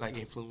 like,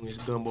 influences,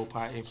 Gumbo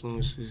Pot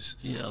influences.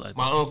 Yeah, I like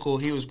my that. uncle,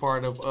 he was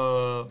part of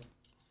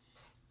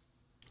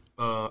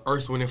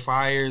Earth, Wind and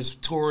Fire's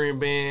touring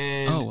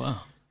band. Oh, wow.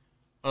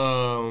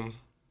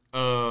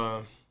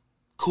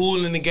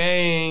 Kool and the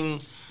Gang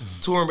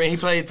touring band. He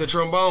played the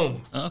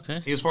trombone.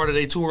 Okay. He was part of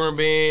their touring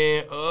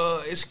band.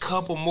 It's a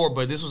couple more,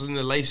 but this was in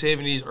the late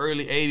 70s,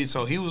 early 80s.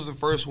 So he was the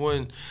first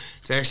one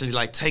to actually,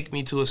 like, take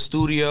me to a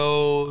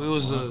studio. It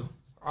was I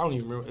don't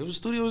even remember. It was a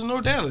studio in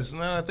North Dallas.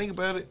 Now that I think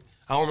about it,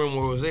 I don't remember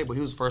where it was at, but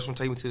he was the first one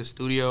to take me to the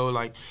studio.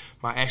 Like,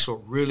 my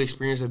actual real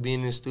experience of being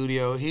in the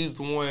studio. He's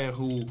the one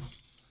who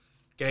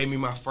gave me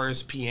my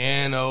first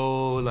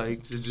piano,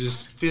 like, to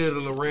just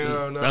fiddle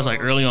around. That was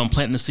like early on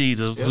planting the seeds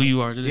of who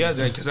you are today. Yeah,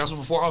 because that's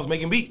before I was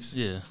making beats.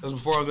 Yeah. That was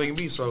before I was making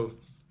beats, so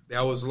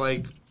that was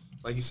like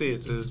you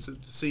said, the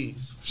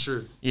seeds, for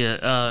sure.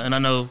 Yeah, and I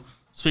know,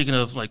 speaking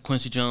of, like,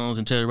 Quincy Jones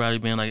and Teddy Riley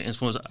being, like,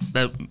 influence,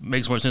 that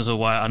makes more sense of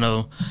why I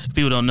know, if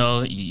people don't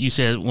know, you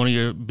said one of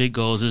your big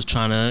goals is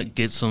trying to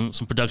get some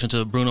production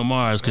to Bruno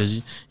Mars,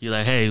 because you're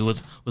like, hey,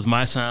 with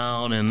my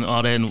sound and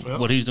all that and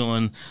what he's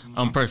doing,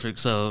 I'm perfect.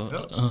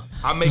 So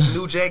I make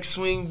New Jack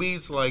Swing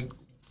beats, like,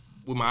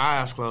 with my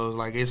eyes closed.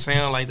 Like, it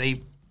sound like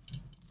they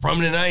from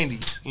the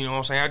 90s. You know what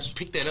I'm saying? I just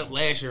picked that up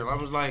last year. I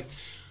was like,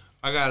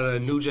 I got a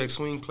New Jack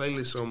Swing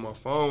playlist on my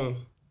phone,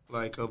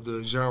 like, of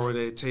the genre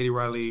that Teddy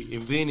Riley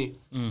invented.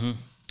 I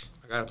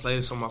got a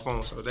playlist on my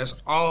phone, so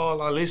that's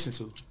all I listen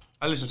to.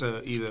 I listen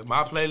to either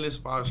my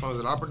playlist, all the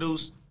songs that I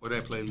produce, or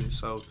that playlist.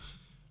 So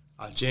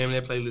I jammed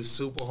that playlist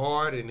super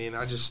hard, and then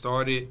I just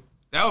started.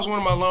 That was one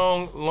of my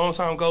long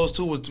time goals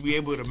too, was to be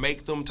able to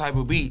make them type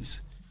of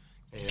beats,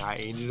 and I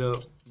ended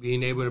up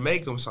being able to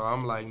make them. So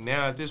I'm like,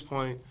 now at this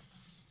point,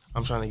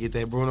 I'm trying to get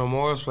that Bruno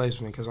Mars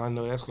placement because I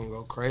know that's gonna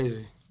go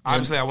crazy.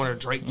 Obviously, I want a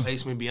Drake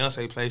placement,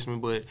 Beyonce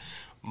placement, but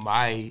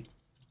my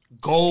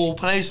goal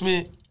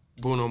placement,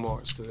 Bruno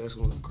Mars, because that's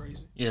going to go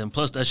crazy. Yeah, and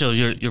plus that shows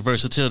your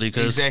versatility,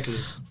 because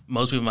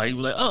most people might be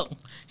like, oh,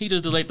 he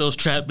just did, like, those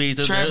trap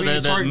beats,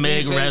 that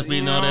Meg rap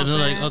beat and all that. It's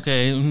like,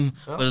 okay,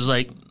 but it's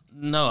like,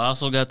 no, I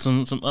also got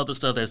some other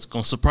stuff that's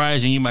going to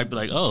surprise you. You might be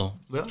like, oh,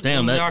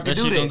 damn, that shit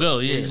going to go.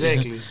 Yeah,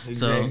 exactly.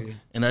 So,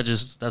 and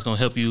that's going to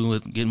help you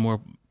with getting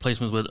more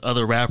placements with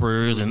other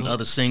rappers and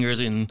other singers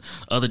and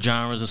other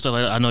genres and stuff.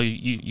 I know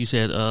you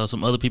said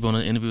some other people in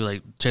the interview,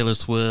 like Taylor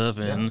Swift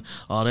and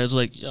all that. It's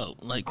like, yo,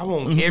 like, I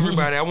want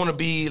everybody. I want to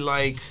be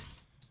like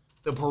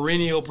the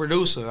perennial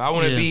producer. I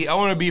want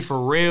to be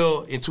for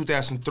real in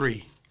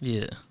 2003.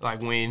 Yeah,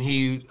 like when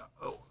he,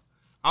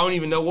 I don't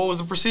even know what was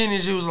the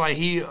percentage. It was like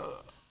he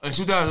in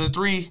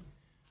 2003.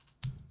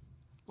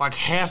 Like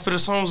half of the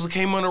songs that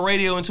came on the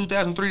radio in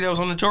 2003 that was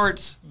on the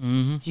charts,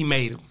 he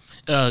made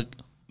them.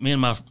 Me and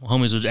my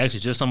homies were actually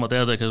just talking about the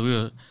other day, because we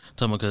were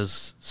talking about,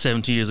 because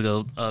 17 years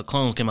ago,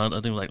 Clones came out, I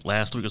think, like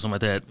last week or something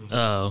like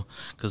that,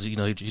 because, you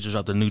know, he just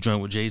dropped a new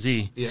joint with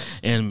Jay-Z. Yeah.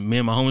 And me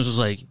and my homies was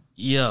like,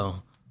 yo,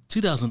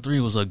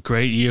 2003 was a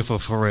great year for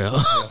Pharrell.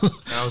 Yeah,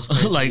 that was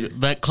crazy. Like,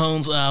 that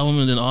Clones album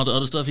and then all the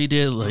other stuff he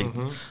did, like,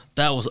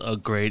 that was a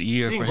great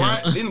year for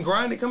him. Didn't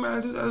Grind come out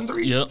in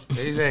 2003? Yep.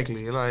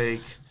 Exactly.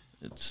 Like,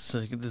 it's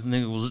like this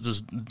nigga was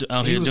just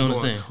out here doing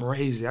his thing.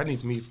 Crazy. I need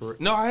to meet Pharrell.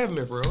 No, I haven't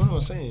met Pharrell. What am I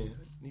saying?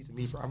 Need to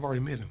meet. I've already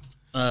met him.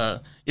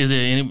 Is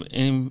there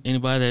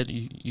anybody that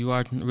you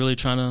are really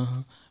trying to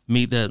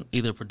meet, that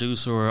either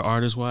producer or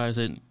artist wise,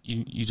 that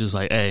you just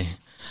like, hey,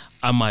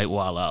 I might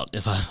wall out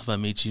if I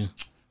meet you?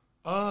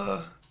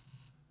 Damn,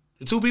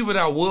 The two people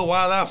that I would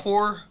wild out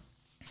for,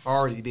 I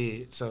already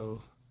did.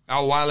 So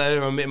I'll wild out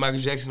if I met Michael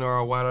Jackson, or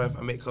I'll wild out if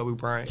I met Kobe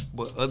Bryant.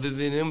 But other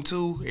than them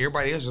two,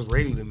 everybody else is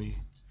regular to me.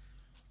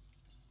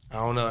 I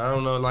don't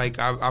know. Like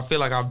I feel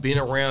like I've been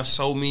around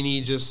so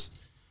many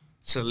just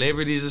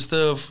celebrities and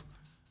stuff.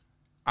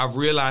 I've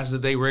realized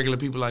that they regular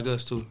people like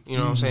us too. You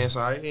know what I'm saying?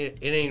 So it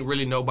ain't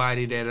really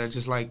nobody that I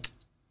just like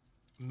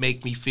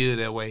make me feel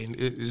that way.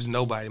 It's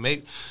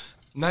nobody.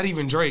 Not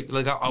even Drake.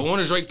 Like I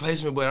want a Drake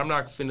placement, but I'm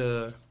not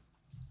finna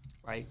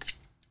like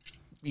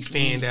be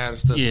fanned out and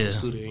stuff in the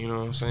studio. You know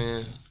what I'm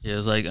saying? Yeah,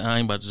 it's like I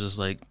ain't about to just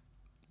like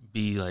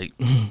be like.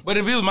 But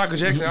if it was Michael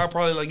Jackson, I'd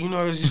probably like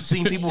just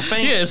seen people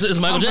faint. Yeah, it's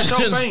Michael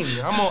Jackson. I'm faint.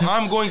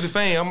 I'm going to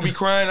faint. I'm gonna be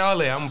crying all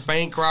that. I'm gonna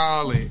faint, cry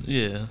all that.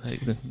 Yeah,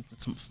 like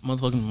it's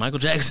motherfucking Michael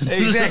Jackson.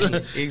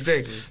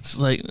 Exactly. It's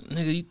like,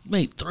 nigga, you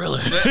made Thriller.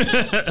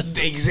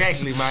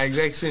 Exactly, my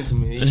exact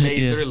sentiment. He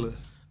made Thriller.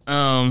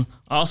 I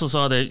also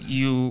saw that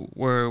you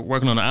were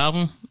working on an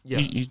album.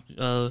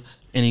 Yeah.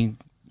 Any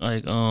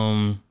like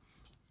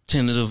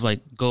tentative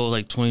like goal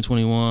like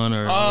 2021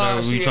 or whatever?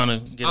 Were you trying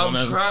to get on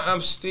that?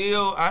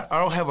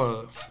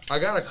 I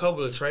got a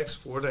couple of tracks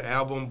for the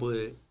album,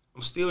 but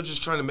I'm still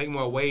just trying to make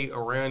my way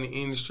around the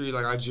industry.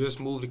 Like I just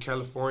moved to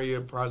California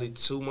probably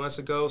 2 months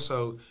ago,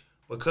 so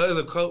because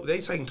of COVID,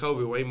 they taking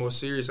COVID way more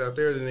serious out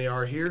there than they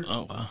are here.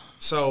 Oh wow!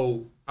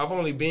 So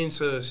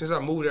since I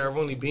moved there, I've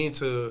only been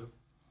to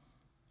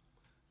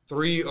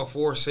 3 or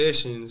 4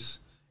 sessions,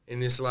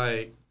 and it's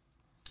like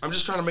I'm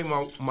just trying to make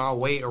my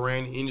way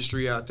around the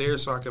industry out there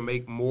so I can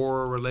make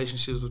more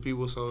relationships with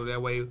people, so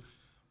that way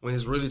when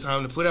it's really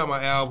time to put out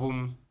my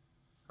album,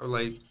 I'm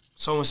like,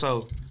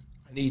 so-and-so,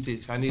 I need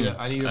this. I need a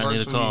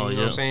verse from you. You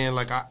know what I'm saying?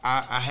 Like,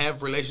 I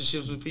have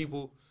relationships with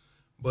people,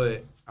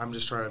 but I'm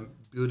just trying to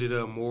build it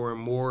up more and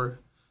more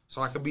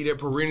so I can be that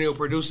perennial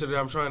producer that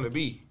I'm trying to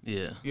be.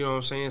 Yeah. You know what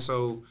I'm saying?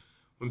 So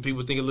when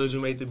people think of Lil Ju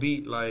made the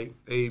beat, like,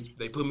 they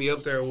put me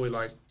up there with,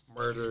 like,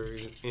 Murder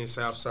and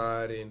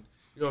Southside and,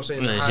 you know what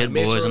I'm saying? The Hit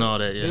Boys and all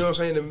that, yeah. You know what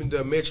I'm saying? The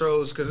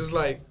Metros, because it's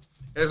like,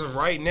 as of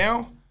right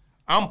now,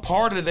 I'm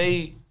part of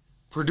the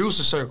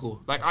producer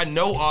circle. Like, I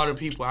know all the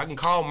people. I can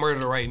call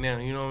Murder right now,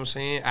 you know what I'm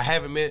saying? I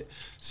haven't met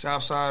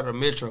Southside or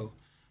Metro,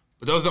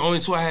 but those are the only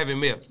two I haven't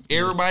met.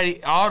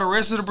 Everybody, all the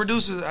rest of the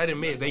producers I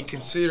didn't met. They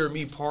consider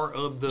me part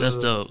of the... That's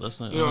dope.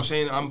 That's not, you know what I'm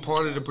saying? I'm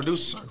part of the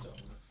producer circle.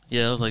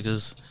 Yeah, I was like,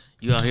 cause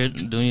you out here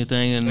doing your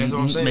thing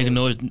and making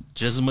noise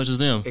just as much as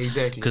them.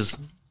 Exactly. Because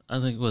I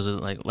think, was it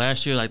like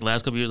last year, like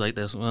last couple years, like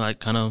that's when like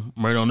kind of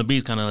Murder on the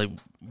Beats kind of like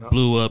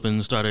blew up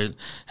and started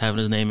having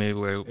his name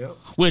everywhere. Yep.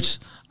 Which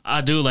I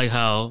do like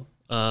how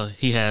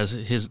he has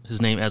his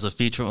name as a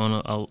feature on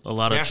a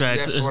lot of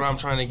tracks. That's what I'm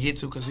trying to get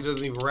to, because he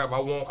doesn't even rap. I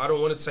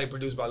don't want to say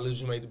produced by Lil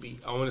Ju made the beat.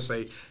 I want to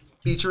say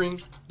featuring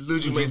Lil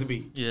Ju made the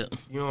beat. Yeah.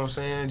 You know what I'm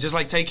saying? Just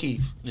like Tay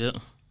Keith. Yeah.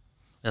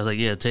 I was like,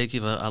 yeah, Tay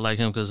Keith. I like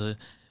him because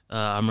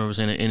I remember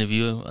seeing an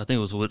interview. I think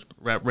it was with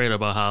Rap Radar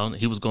about how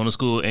he was going to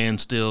school and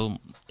still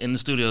in the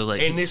studio.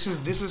 Like, and this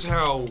is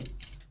how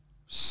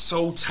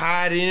so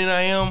tied in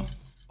I am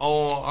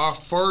on our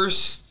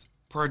first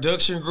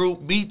production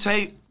group beat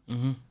tape.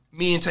 Mm-hmm.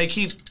 Me and Tay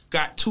Keith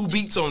got 2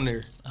 beats on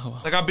there. Oh,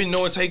 wow. Like, I've been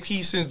knowing Tay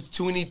Keith since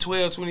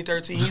 2012,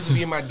 2013. He used to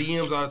be in my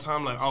DMs all the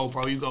time, like, oh,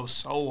 bro, you go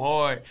so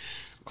hard.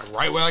 Like,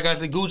 right when I got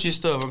the Gucci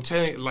stuff, I'm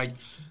telling you, like,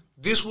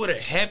 this would have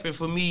happened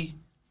for me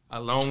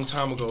a long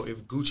time ago if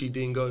Gucci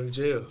didn't go to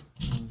jail.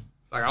 Mm-hmm.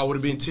 Like, I would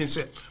have been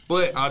 10-17,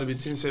 but I would have been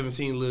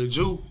 10-17 Lil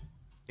Ju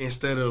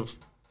instead of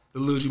the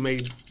Lil Ju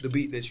made the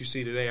beat that you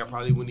see today. I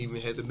probably wouldn't even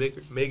have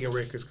the Megan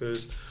records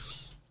because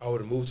I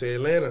would have moved to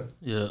Atlanta.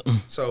 Yeah.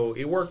 So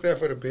it worked out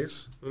for the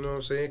best. You know what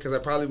I'm saying? Because I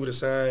probably would have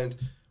signed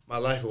my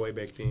life away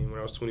back then when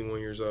I was 21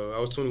 years old. I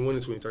was 21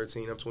 in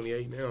 2013. I'm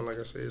 28 now, like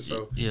I said.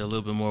 So yeah, a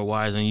little bit more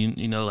wise, and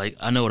you know, like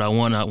I know what I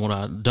want, not what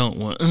I don't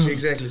want.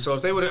 Exactly. So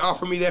if they would have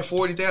offered me that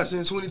 $40,000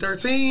 in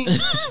 2013,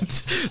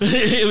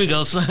 here we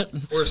go,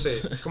 son. Where's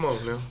it? Come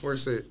on now,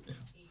 where's it?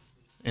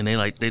 And they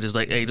just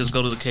like, hey, just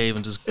go to the cave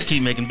and just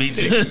keep making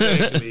beats.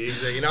 Exactly.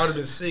 And I would have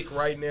been sick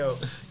right now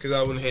because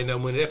I wouldn't have had no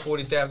money. That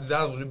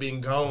 $40,000 would have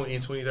been gone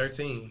in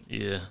 2013.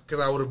 Yeah. Because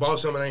I would have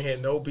bought something I ain't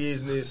had no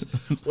business.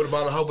 Would have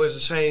bought a whole bunch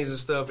of chains and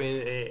stuff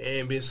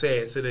and been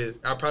sad to that.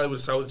 I probably would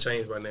have sold the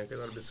chains by now because I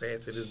would have been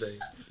sad to this day.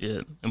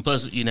 Yeah. And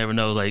plus, you never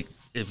know, like,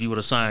 if you would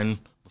have signed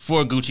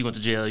before Gucci went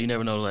to jail, you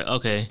never know, like,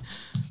 okay,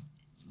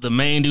 the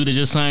main dude that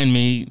just signed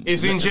me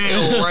is in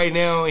jail right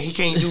now, and he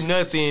can't do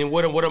nothing.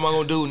 What am I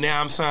gonna do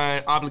now? I'm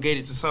signed,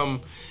 obligated to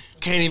something.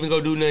 Can't even go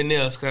do nothing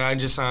else because I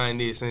just signed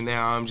this, and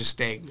now I'm just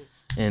stagnant.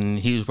 And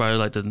he was probably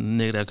like the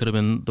nigga that could have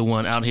been the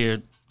one out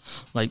here,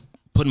 like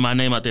putting my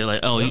name out there, like,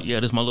 oh yeah,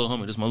 this is my little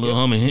homie, this is my little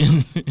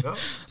homie.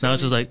 Now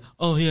it's just like,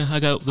 oh yeah, I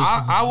got this.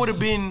 I would have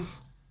been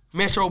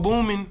Metro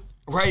booming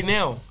right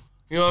now.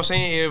 You know what I'm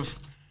saying? If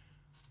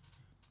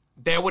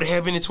that would have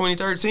happened in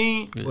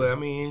 2013, yeah. But I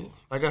mean,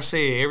 like I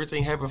said,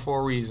 everything happened for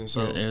a reason.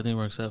 So yeah, everything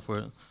works out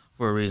for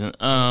a reason.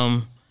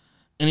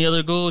 Any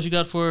other goals you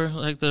got for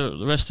like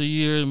the rest of the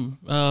year?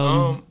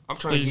 I'm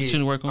trying to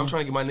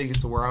get my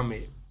niggas to where I'm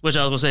at. Which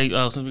I was gonna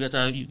say, since we got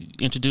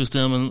to introduce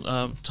them and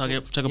talk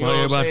about you know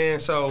everybody. What I'm saying?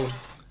 So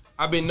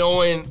I've been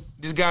knowing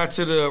this guy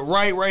to the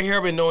right here.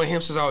 I've been knowing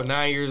him since I was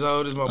 9 years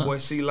old. This is my boy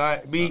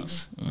C-Lot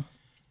Beats.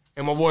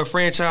 And my boy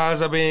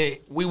Franchise.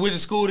 We went to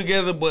school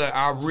together, but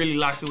I really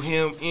locked with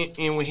him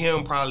in with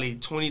him probably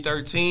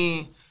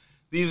 2013.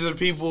 These are the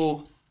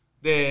people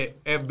that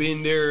have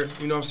been there,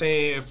 you know what I'm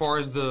saying, as far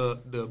as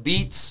the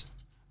beats,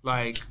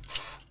 like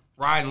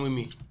riding with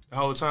me the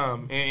whole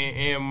time.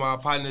 And my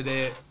partner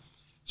that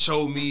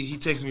showed me, he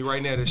texted me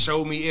right now that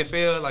showed me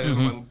FL, like that's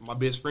my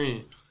best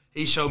friend.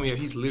 He showed me,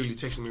 he's literally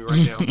texting me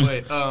right now.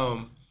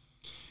 But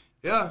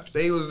yeah,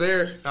 they was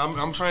there.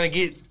 I'm trying to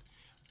get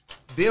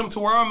them to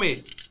where I'm at.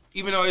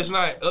 Even though it's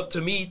not up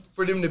to me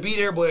for them to be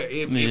there, but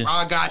if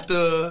I got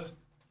the,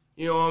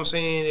 you know what I'm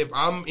saying, if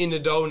I'm in the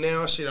door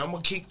now, shit, I'm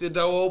going to kick the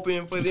door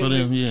open for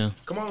them. Yeah.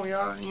 Come on,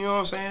 y'all. You know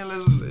what I'm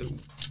saying?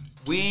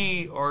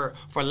 We are,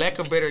 for lack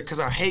of better, because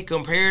I hate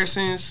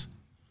comparisons,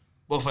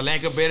 but for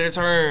lack of better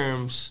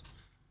terms,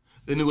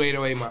 the new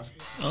 808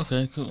 Mafia.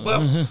 Okay, cool.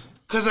 But,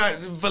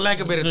 for lack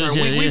of better terms,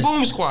 we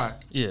Boom Squad.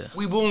 Yeah.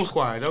 We Boom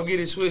Squad. Don't get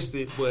it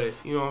twisted, but,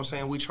 you know what I'm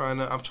saying,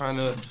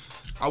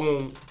 I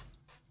want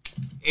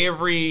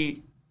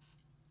every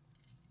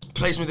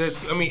placement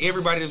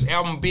everybody that's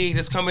album big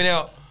that's coming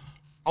out,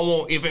 I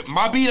want, if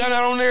my beat are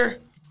not on there,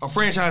 a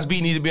Franchise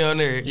beat need to be on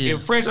there. Yeah.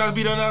 If Franchise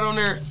beat are not on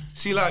there,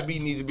 C-Lot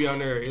beat need to be on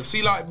there. If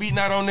C-Lot beat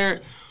not on there,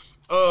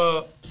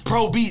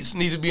 Pro Beats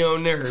need to be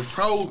on there.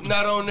 Pro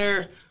not on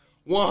there,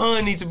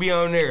 100 need to be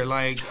on there.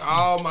 Like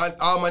all my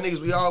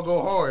niggas, we all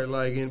go hard.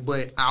 Like,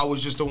 but I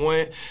was just the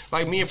one.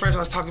 Like me and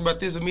Franchise talked about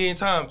this a million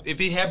times. If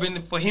it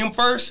happened for him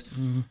first,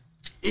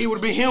 it would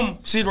have been him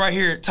sitting right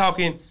here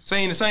talking,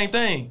 saying the same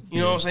thing. You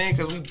know what I'm saying?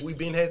 Because we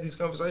been had these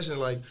conversations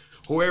like,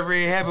 whoever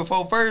it happened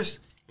for first,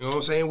 you know what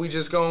I'm saying? We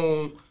just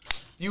gonna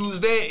use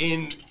that,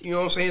 and you know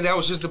what I'm saying? That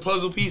was just the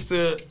puzzle piece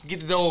to get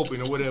the door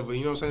open or whatever.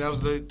 You know what I'm saying? That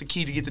was the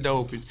key to get the door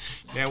open.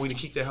 Now we done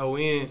kick that hoe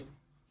in. You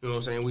know what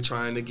I'm saying? We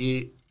trying to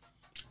get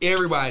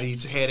everybody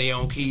to have their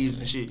own keys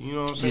and shit. You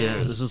know what I'm saying?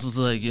 Yeah, this is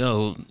like,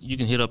 yo, you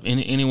can hit up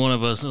any one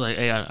of us. Like,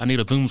 hey, I need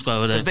a Boom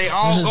Squad with that. Because they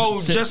all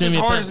go just as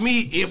hard as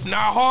me, if not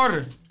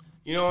harder.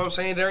 You know what I'm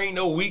saying? There ain't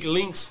no weak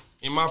links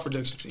in my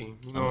production team.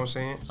 You know what I'm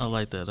saying? I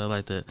like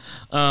that.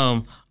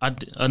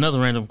 Another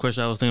random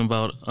question I was thinking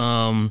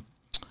about,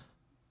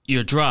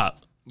 your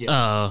drop.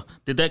 Yeah.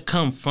 Did that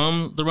come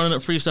from the Run It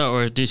Up freestyle,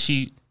 or did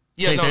she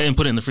take that and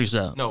put it in the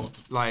freestyle? No.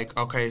 Like,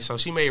 okay, so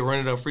she made Run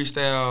It Up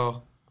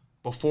freestyle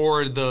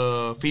before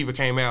the Fever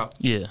came out.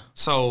 Yeah.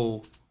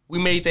 So we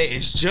made that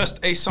as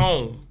just a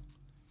song.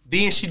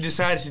 Then she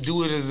decided to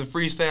do it as a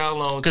freestyle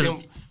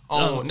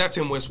on not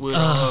Tim Westwood.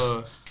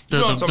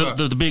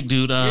 The big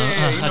dude. You know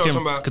what I'm talking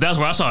about. Because that's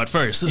where I saw it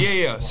first.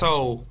 Yeah.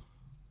 So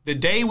the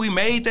day we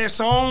made that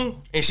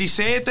song and she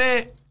said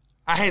that,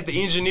 I had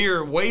the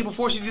engineer way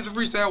before she did the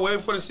freestyle, way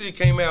before the shit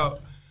came out.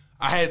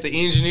 I had the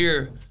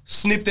engineer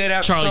snip that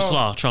out. Charlie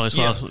Slaw.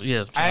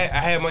 Yeah. I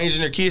had my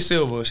engineer, Kid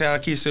Silver. Shout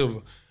out Kid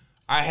Silver.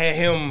 I had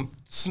him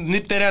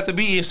snip that out the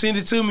beat and send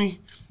it to me.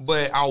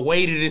 But I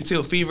waited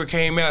until Fever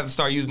came out to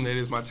start using that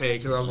as my tag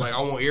because I was like,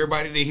 I want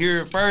everybody to hear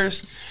it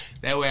first.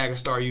 That way I can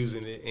start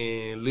using it.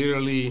 And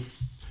literally,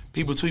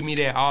 people tweet me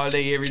that all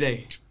day, every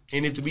day.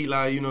 And if the beat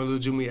like, Lil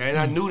Jimmy. And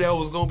I knew that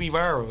was going to be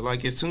viral.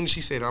 Like, as soon as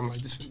she said it, I'm like,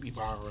 this is going to be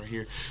viral right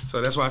here.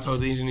 So that's why I told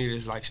the engineer,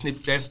 like,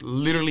 snip. That's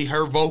literally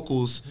her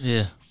vocals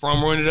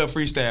from Run It Up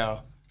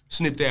freestyle,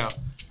 snipped out.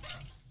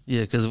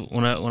 Yeah, because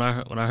when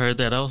I heard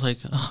that, I was like,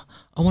 oh,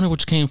 I wonder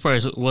which came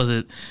first. Was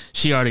it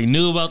she already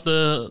knew about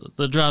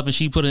the drop and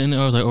she put it in there,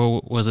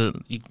 or was it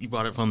you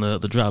brought it from the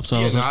drop? So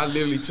I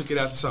literally took it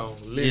out the song,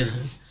 literally.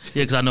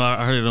 Yeah, because I know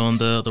I heard it on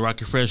the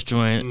Rocky Fresh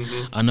joint.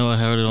 Mm-hmm. I know I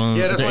heard it on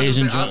the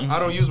Asian joint. I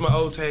don't use my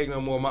old tag no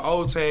more. My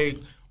old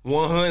tag,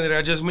 100 that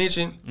I just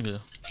mentioned.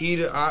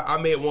 Yeah,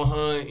 I met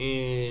 100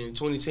 in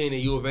 2010 at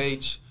U of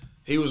H.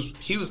 He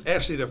was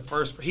actually the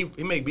first. He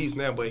make beats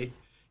now, but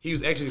he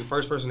was actually the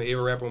first person to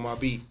ever rap on my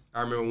beat.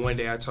 I remember one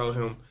day I told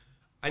him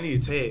I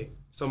need a tag.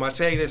 So my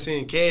tag that's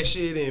in cash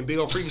shit and big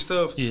old freaky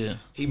stuff. Yeah,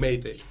 he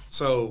made that.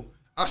 So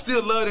I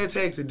still love that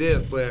tag to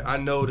death, but I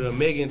know the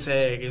Megan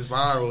tag is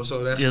viral,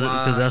 so that's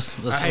why that's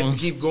I had to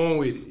keep going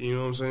with it. You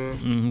know what I'm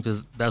saying?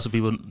 Because that's what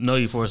people know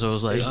you for. So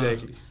it's like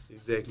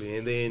exactly.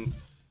 And then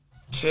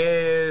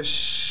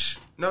Cash,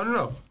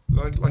 no.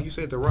 Like you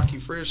said, the Rocky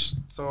Fresh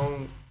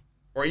song,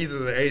 or either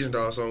the Asian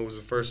Doll song was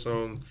the first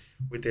song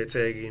with that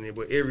tag in it,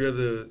 but every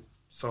other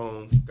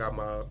song got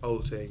my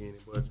old tag in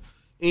it. But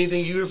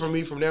anything you hear from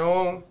me from now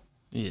on,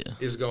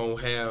 is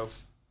gonna have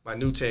my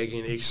new tag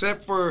in it,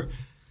 except for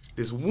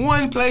this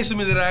one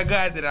placement that I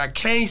got that I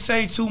can't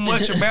say too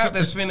much about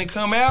that's finna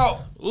come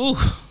out. Ooh.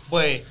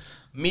 But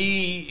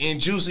me and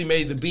Juicy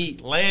made the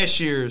beat last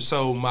year,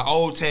 so my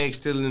old tag's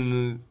still in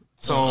the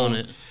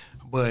song.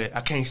 But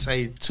I can't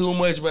say too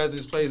much about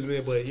this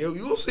placement, but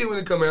you'll see when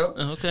it come out.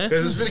 Okay.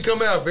 Because it's going to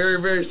come out very,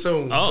 very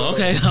soon. Oh, so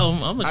okay.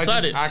 I'm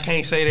excited. I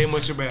can't say that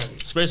much about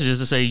it. Especially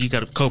just to say you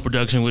got a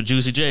co-production with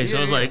Juicy J. So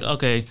it's like,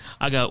 okay,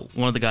 I got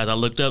one of the guys I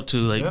looked up to.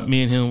 Like,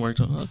 me and him worked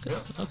on. Okay,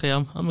 okay,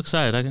 I'm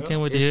excited. I can't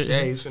wait to hear it.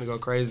 Yeah, he's finna go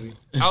crazy.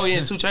 Oh, yeah,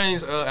 2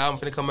 Chainz album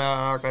finna come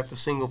out. I got the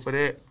single for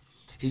that.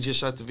 He just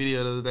shot the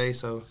video the other day,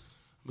 so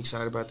I'm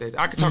excited about that.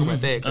 I can talk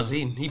about that because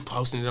he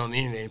posting it on the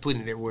internet and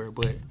putting it everywhere.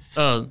 But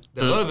the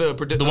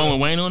one with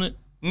Wayne on it?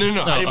 No,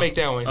 I didn't make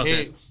that one.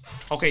 Okay.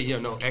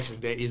 Actually,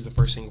 that is the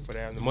first single for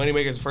that. The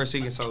Moneymaker is the first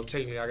single, so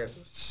technically I got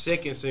the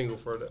second single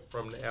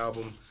from the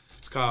album.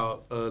 It's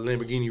called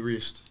Lamborghini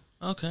Wrist.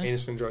 Okay. And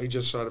it's finna drop. He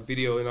just shot a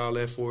video and all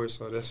that for it,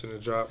 so that's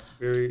finna drop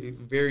very,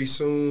 very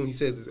soon. He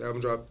said this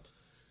album drop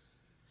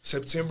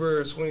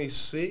September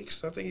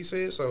 26th, I think he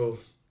said. So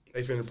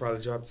they finna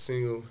probably drop the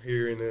single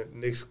here in the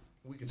next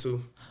week or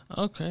 2.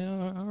 Okay,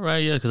 all right,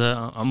 yeah, because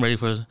I'm ready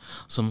for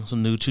some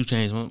new 2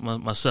 Chainz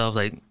myself.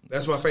 Like,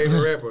 that's my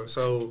favorite rapper.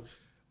 So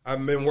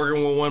I've been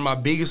working with one of my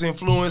biggest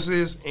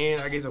influences,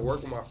 and I get to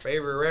work with my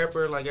favorite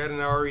rapper. Like I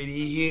done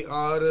already hit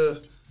all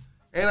the,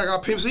 and I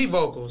got Pimp C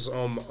vocals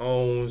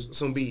on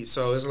some beats.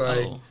 So it's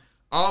like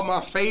all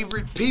my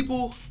favorite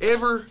people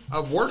ever,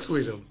 I've worked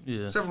with them.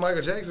 Yeah. Except for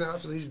Michael Jackson,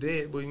 obviously he's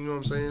dead, but you know what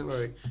I'm saying?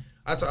 Like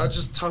I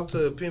just talked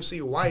to Pimp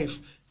C's wife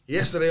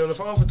yesterday on the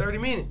phone for 30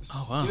 minutes.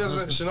 Oh, wow. You know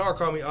what I'm saying? Shannara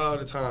called me all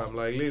the time.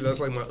 Like, literally, that's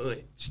like my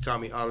aunt. She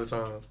called me all the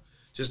time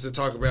just to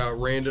talk about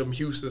random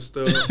Houston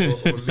stuff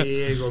or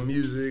Meg or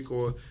music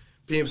or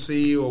Pimp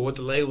C or what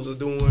the labels are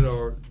doing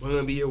or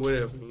Bun B or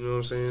whatever. You know what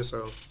I'm saying?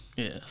 So,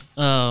 yeah.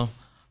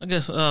 I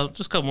guess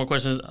just a couple more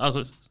questions.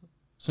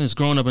 Since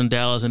growing up in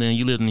Dallas and then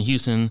you lived in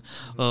Houston,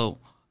 what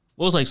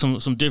was like some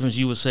difference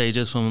you would say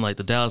just from like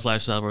the Dallas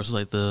lifestyle versus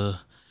like the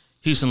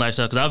Houston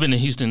lifestyle? Because I've been in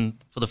Houston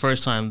for the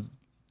first time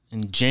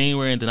in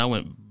January, and then I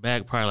went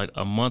back probably like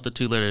a month or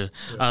 2 later.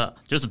 Yeah.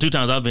 Just the 2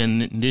 times I've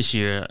been this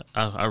year,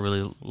 I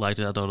really liked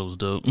it. I thought it was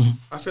dope.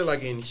 I feel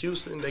like in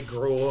Houston, they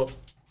grow up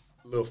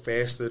a little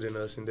faster than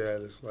us in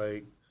Dallas.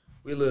 Like,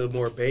 we a little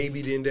more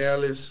baby than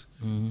Dallas.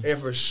 Mm-hmm. And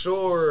for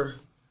sure,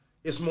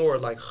 it's more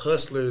like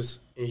hustlers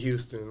in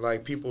Houston.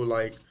 Like, people,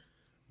 like,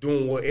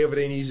 doing whatever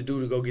they need to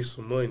do to go get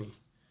some money.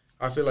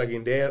 I feel like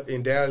in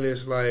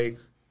Dallas, like,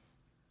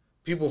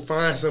 people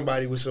find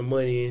somebody with some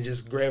money and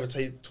just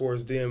gravitate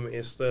towards them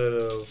instead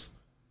of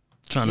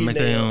trying to make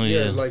their own.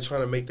 Yeah, like trying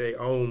to make their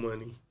own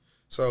money.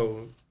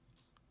 So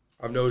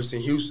I've noticed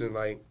in Houston,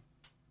 like,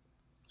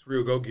 it's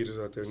real go-getters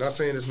out there. Not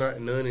saying it's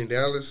not none in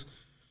Dallas.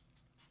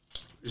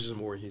 It's just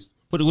more in Houston.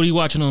 What are you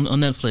watching on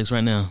Netflix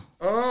right now?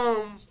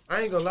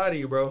 I ain't gonna lie to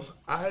you, bro.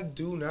 I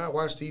do not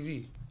watch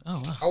TV.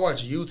 Oh, wow. I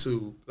watch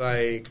YouTube.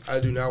 Like, I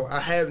do not. I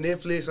have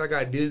Netflix. I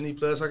got Disney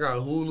Plus. I got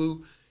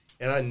Hulu.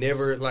 And I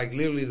never, like,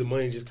 literally the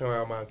money just come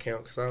out of my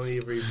account because I don't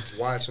ever even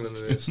watch none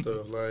of that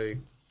stuff. Like,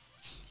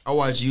 I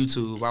watch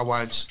YouTube. I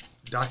watch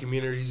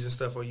documentaries and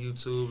stuff on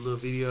YouTube, little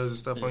videos and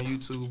stuff on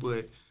YouTube.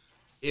 But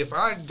if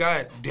I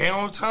got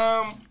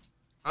downtime,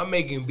 I'm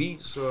making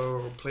beats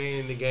or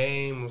playing the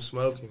game or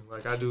smoking.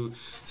 Like I do.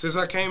 Since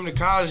I came to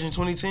college in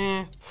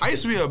 2010, I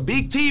used to be a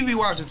big TV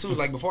watcher, too.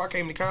 Like, before I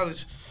came to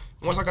college,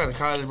 once I got to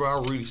college, bro, I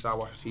really stopped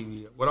watching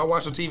TV. What I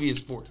watch on TV is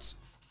sports.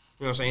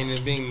 You know what I'm saying? It's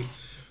been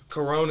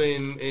Corona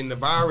and the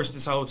virus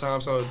this whole time,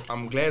 so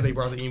I'm glad they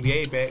brought the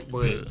NBA back.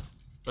 But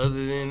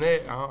other than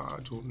that, I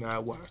do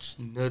not watch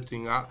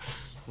nothing.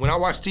 When I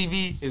watch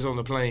TV, it's on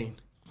the plane.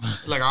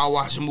 Like, I'll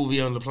watch a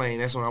movie on the plane.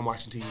 That's when I'm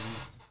watching TV.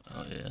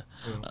 Oh, yeah.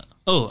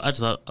 I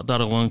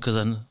thought of one because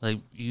I like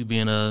you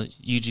being a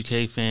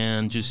UGK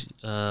fan,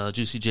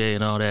 Juicy J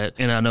and all that,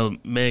 and I know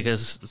Meg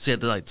has said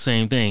the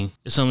same thing.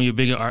 Is some of your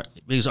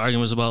biggest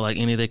arguments about like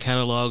any of their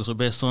catalogs or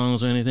best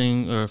songs or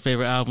anything or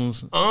favorite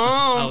albums?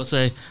 I would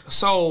say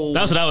so.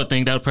 That's what I would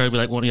think. That would probably be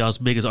like one of y'all's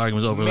biggest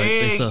arguments over Meg like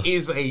this stuff.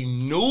 Is a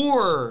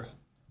newer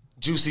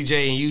Juicy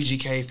J and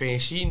UGK fan.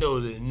 She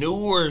knows the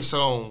newer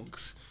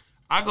songs.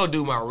 I go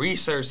do my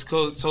research,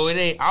 so it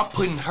ain't. I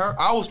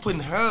was putting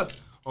her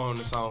on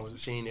the songs that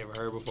she ain't never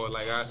heard before.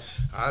 Like,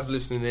 I've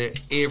listened to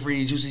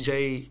every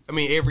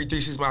every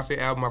 3 6 Mafia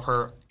album. I've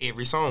heard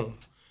every song.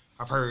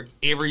 I've heard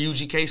every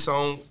UGK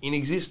song in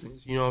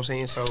existence. You know what I'm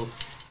saying? So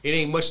it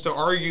ain't much to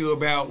argue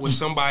about with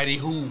somebody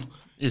who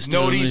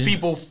know these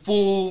people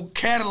full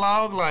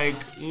catalog. Like,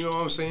 you know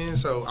what I'm saying?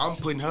 So I'm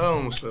putting her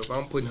on stuff.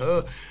 I'm putting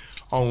her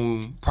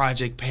on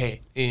Project Pat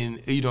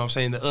and, you know what I'm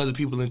saying, the other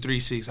people in 3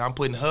 6. I'm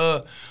putting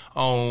her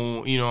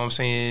on, you know what I'm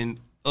saying,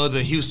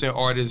 other Houston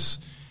artists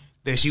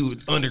that she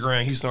would,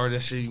 underground Houston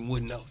artists that she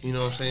wouldn't know. You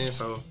know what I'm saying?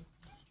 So,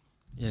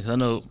 yeah, because I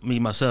know me,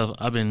 myself,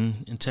 I've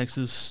been in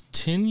Texas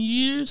 10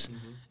 years,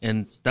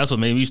 and that's what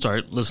made me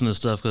start listening to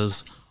stuff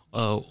because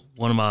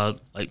one of my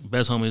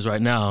best homies right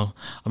now,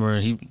 I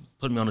remember he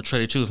put me on the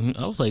Trey Truth, and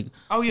I was like,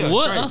 oh, yeah,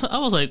 what? I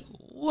was like,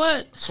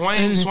 what?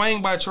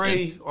 Swang by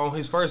Trey on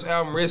his first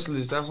album,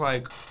 Restless,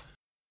 I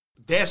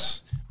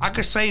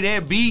could say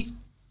that beat,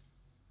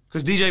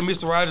 because DJ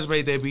Mr. Rogers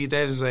made that beat.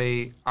 That is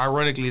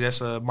ironically, that's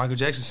a Michael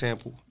Jackson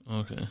sample.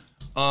 Okay.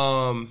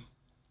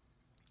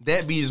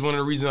 That beat is one of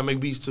the reasons I make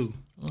beats too.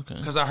 Okay.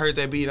 Because I heard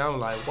that beat, I was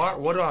like,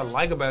 what do I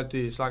like about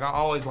this? Like, I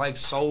always liked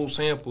soul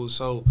samples.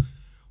 So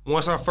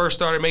once I first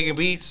started making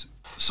beats,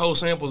 soul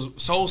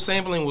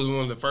sampling was one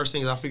of the first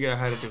things I figured out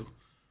how to do.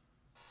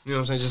 You know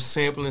what I'm saying? Just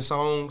sampling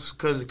songs.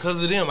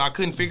 Because of them, I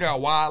couldn't figure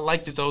out why I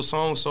liked those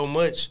songs so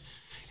much.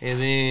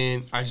 And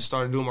then I just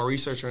started doing my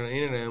research on the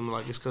internet. I'm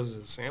like, it's because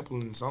of the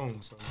sampling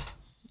songs. So.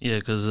 Yeah,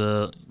 because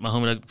my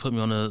homie that put me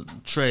on the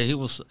tray, I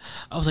was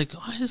like,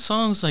 why his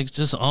songs like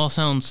just all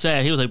sound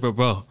sad? He was like,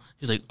 bro.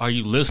 He's like, are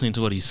you listening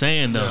to what he's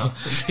saying though? Yeah.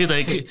 He's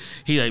like,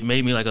 he like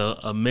made me like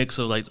a mix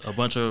of like a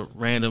bunch of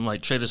random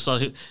like Trader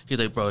songs. He's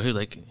like, bro, I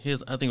think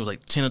it was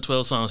like 10 or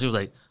 12 songs. He was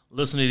like,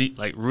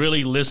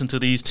 really listen to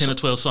these 10 or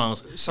 12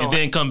 songs, and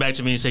then come back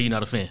to me and say you're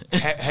not a fan.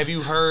 Have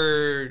you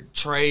heard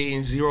Trey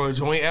and Zero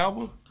joint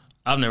album?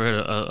 I've never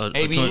heard a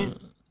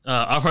joint.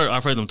 I've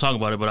heard them talk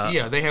about it, but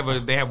yeah, they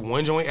have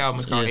one joint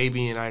album. It's called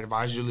ABN. I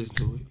advise you to listen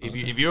to it.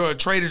 If you're a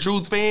Trey the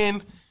Truth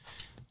fan,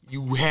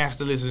 you have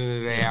to listen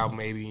to that album,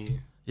 ABN.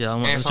 Yeah,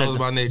 I'm Assholes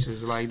by Nature.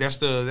 Like that's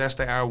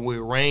the album with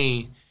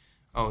Rain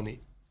on it.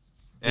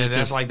 And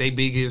that's like their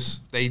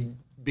biggest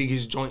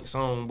joint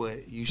song,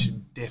 but you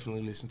should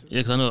definitely listen to it.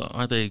 Yeah, because I know,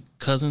 aren't they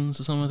cousins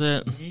or something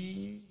like that?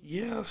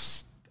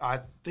 Yes,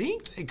 I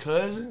think they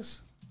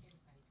cousins.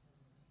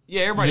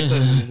 Yeah, everybody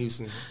cousins in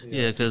Houston.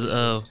 Yeah,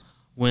 because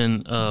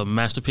when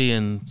Master P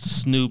and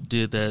Snoop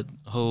did that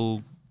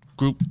whole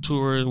group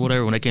tour or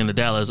whatever, when they came to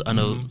Dallas, I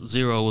know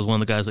Zero was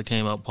one of the guys that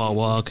came out. Paul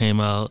Wall came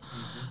out.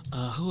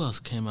 Who else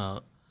came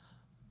out?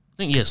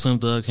 I think, Slim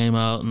Thug came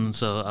out, and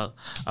so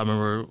I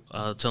remember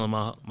telling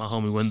my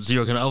homie when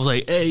Zero came out, I was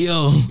like, hey,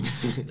 yo,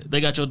 they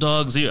got your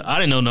dog Zero. I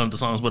didn't know none of the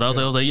songs, but I was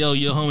like, yo,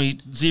 your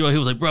homie Zero. He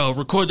was like, bro,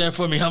 record that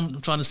for me.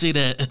 I'm trying to see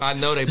that. I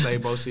know they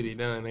played Bo City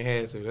Done. They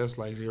had to. That's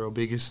like Zero's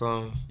biggest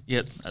song.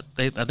 Yeah, I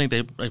think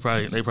they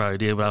probably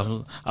did,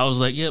 but I was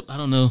like, yep, I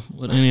don't know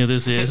what any of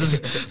this is,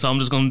 so I'm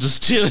just gonna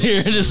just chill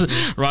here and just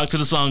rock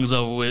till the song is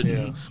over with.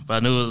 Yeah. But I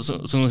knew as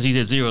soon as he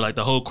said Zero, like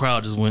the whole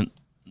crowd just went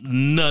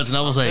nuts, and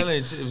I was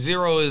like,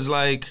 Zero is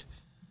like,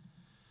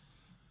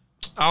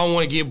 I don't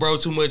want to give bro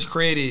too much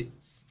credit.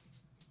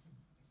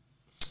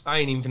 I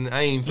ain't even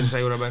finna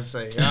say what I'm about to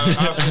say.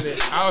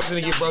 I was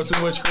finna give bro too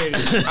much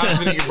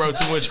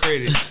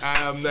credit.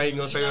 I'm not even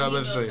gonna say what I'm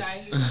about to say.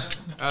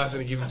 I was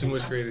finna give him too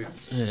much credit.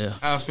 Yeah.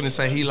 I was finna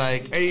say he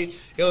like, hey, it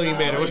don't even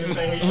matter. What's the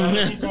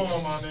Keep going,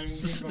 my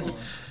nigga. Keep going.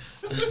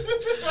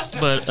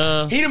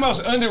 But he the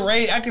most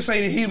underrated. I can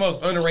say that he the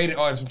most underrated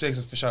artist from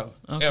Texas for sure.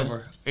 Okay.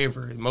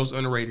 Ever. Most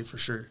underrated for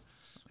sure.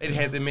 They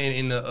had the man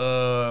in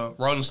the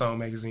Rolling Stone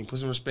magazine. Put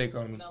some respect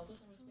on him.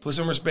 Put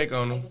some respect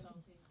on him.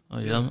 Oh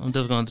yeah, I'm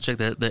definitely going to check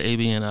that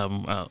ABN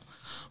album out.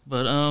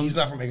 But he's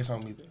not from Acres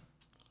Home either.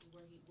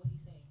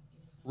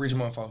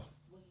 Richmond 4.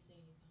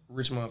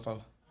 Richmond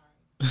 4.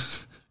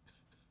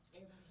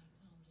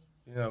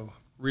 You know,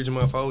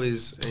 Richmond 4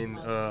 is in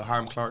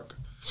Hiram Clark.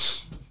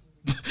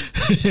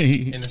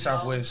 In the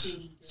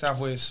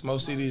Southwest.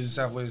 Most cities in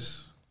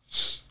Southwest.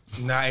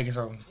 Not Acres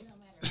Home.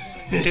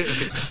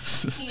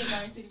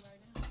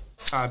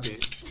 I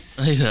bet.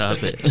 Yeah, I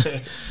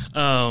bet.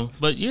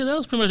 But yeah, that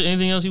was pretty much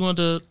anything else you want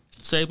to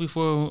say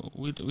before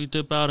we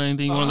dip out?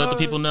 Anything you want to let the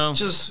people know?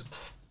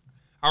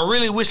 I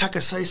really wish I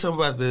could say something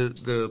about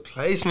the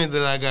placement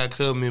that I got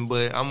coming,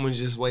 but I'm gonna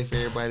just wait for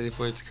everybody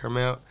for it to come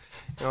out.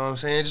 You know what I'm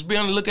saying? Just be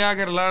on the lookout.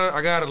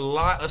 I got a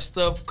lot of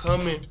stuff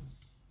coming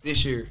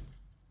this year.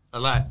 A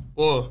lot.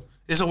 Well,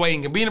 it's a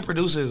waiting game. Being a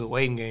producer is a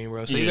waiting game,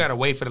 bro. So you gotta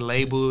wait for the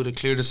label to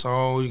clear the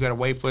song. You gotta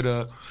wait for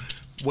them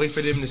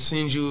to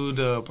send you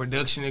the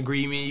production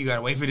agreement. You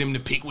gotta wait for them to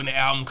pick when the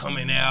album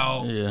coming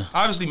out. Yeah.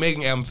 Obviously,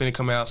 making album finna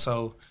come out,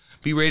 so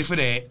be ready for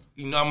that.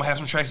 You know, I'm gonna have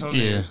some tracks on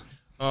there.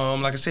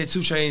 Like I said, 2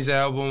 Chainz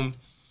album,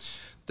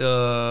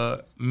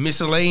 the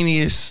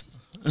miscellaneous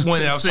one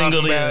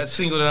that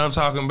single that I'm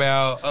talking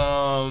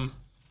about.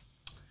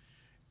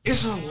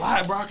 It's a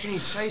lot, bro. I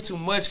can't say too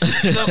much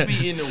because stuff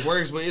be in the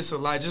works, but it's a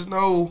lot. Just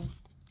know,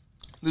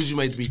 Lil Ju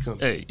made the beat come.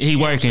 Hey, he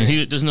working.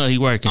 He just know he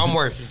working. I'm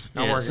working.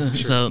 For sure.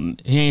 So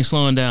he ain't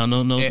slowing down.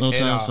 No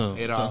time.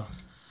 At all.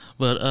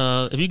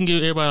 But if you can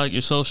give everybody like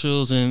your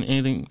socials and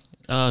anything,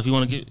 if you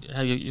want to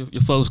have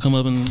your folks come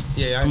up and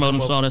promote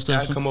them, all that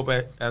stuff. I come up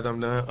after I'm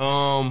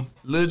done.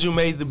 Lil Ju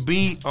made the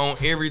beat on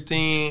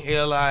everything.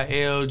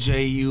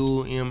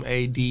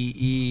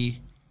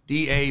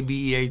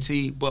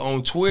 LILJUMADEDABEAT. But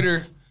on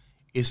Twitter,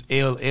 it's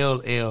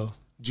LLL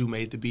Ju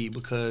made the beat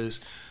because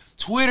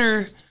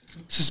Twitter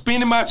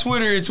suspended my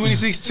Twitter in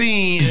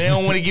 2016 and they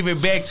don't want to give it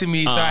back to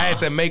me, so I had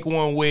to make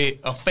one with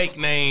a fake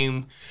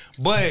name.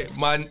 But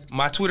my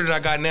Twitter that I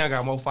got now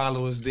got more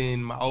followers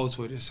than my old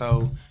Twitter,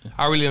 so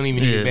I really don't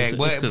even need it back.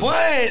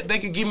 But they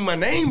could give me my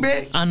name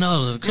back. I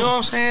know. You know what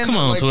I'm saying? Come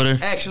on, Twitter.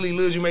 Actually,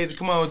 Lil Ju made the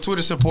come on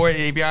Twitter support.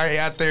 If y'all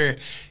out there,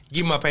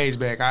 give my page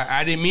back.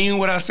 I didn't mean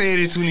what I said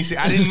in 2016.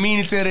 I didn't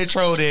mean to tell that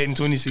troll that in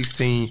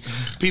 2016.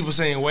 People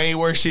saying way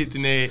worse shit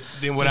than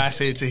what I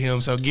said to him.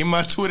 So give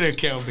my Twitter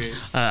account back.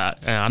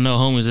 I know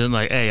homies that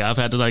like, hey, I've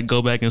had to like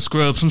go back and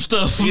scrub some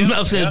stuff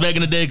I've said back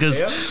in the day because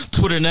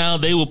Twitter now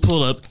they will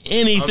pull up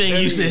anything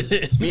you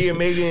said. Me and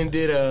Megan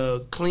did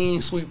a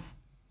clean sweep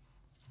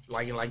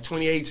like in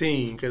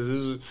 2018, because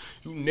you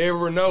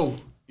never know.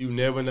 You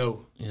never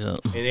know. Yeah.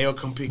 And they'll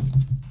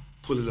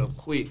pull it up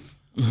quick.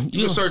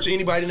 You can search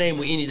anybody's name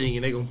with anything,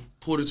 and they gonna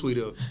pull the tweet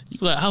up. You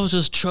like, I was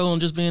just trolling,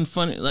 just being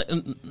funny. Like,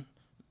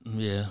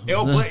 yeah.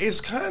 But it's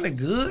kind of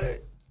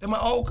good that my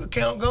old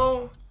account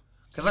gone,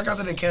 because I got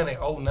that account in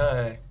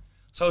 2009.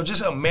 So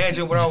just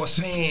imagine what I was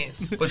saying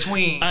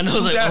between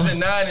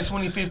 2009 and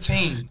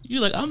 2015.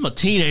 You're like, I'm a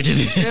teenager.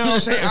 You know what I'm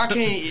saying?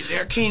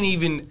 I can't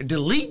even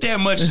delete that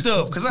much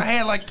stuff because I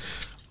had like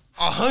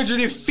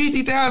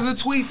 150,000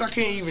 tweets. I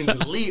can't even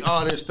delete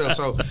all this stuff.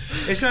 So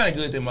it's kind of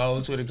good that my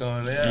old Twitter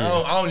gone.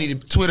 I don't need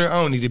it. Twitter,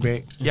 I don't need it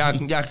back. Y'all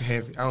can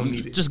have it. I don't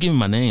need it. Just give me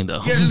my name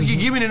though. Yeah, just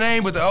give me the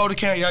name, but the old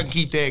account, y'all can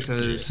keep that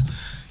because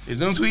if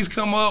them tweets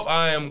come up,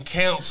 I am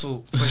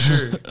canceled for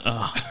sure.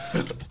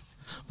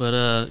 But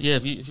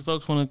if you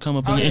folks want to come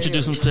up and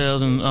introduce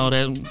themselves and all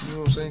that. You know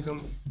what I'm saying?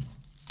 Come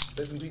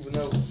let them people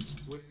know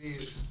what it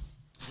is.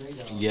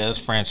 Yeah, it's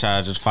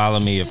Franchise. Just follow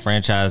me at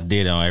Franchise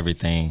Did on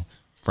everything.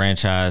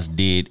 Franchise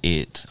Did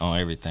It on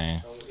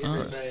everything. On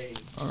everything.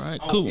 All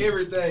right, cool. On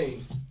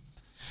everything.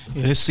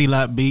 Yeah, it's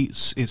C-Lot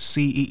Beats. It's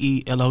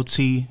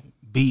CEELOT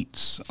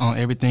Beats on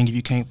everything. If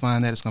you can't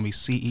find that, it's going to be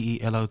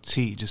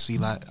CEELOT. Just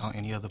C-Lot on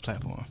any other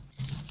platform.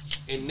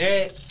 And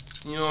that,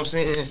 you know what I'm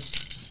saying?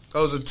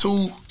 Those are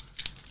two.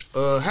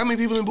 How many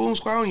people in Boom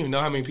Squad? I don't even know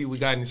how many people we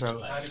got in this house.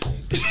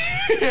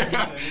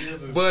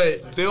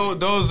 But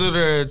those are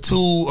the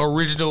two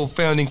original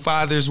founding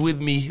fathers with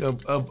me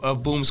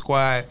of Boom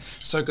Squad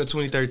circa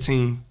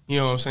 2013. You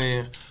know what I'm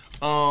saying?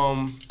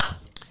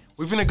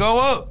 We finna go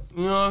up.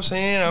 You know what I'm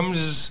saying?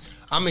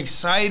 I'm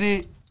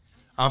excited.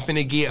 I'm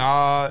finna get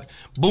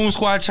Boom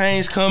Squad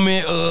chains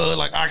coming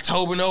like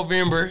October,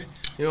 November.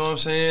 You know what I'm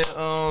saying?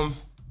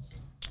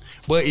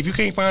 But if you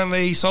can't find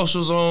any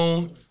socials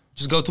on,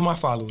 just go to my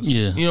followers.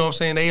 Yeah. You know what I'm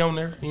saying? They on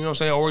there. You know what I'm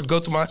saying? Or go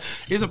to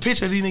there's a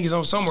picture of these niggas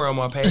on somewhere on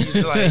my page.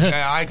 It's like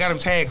I got them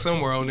tagged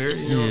somewhere on there.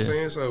 You know what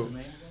I'm saying? So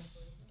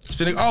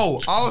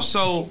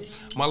also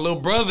my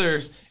little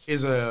brother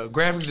is a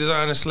graphic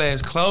designer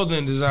 /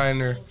 clothing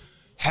designer.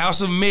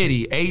 House of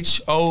Medi,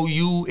 HOUSE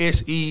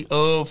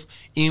of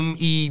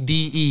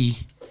MEDE.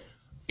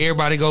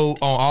 Everybody go on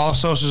all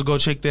socials. Go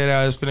check that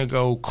out. It's finna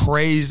go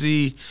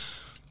crazy.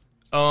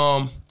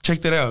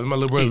 Check that out. My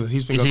little brother.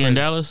 He's finna is go he crazy. In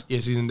Dallas?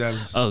 Yes, he's in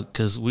Dallas. Oh,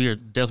 because we are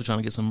definitely trying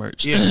to get some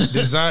merch. Yeah,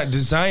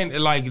 design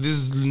like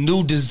this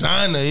new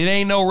designer. It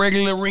ain't no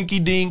regular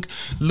rinky dink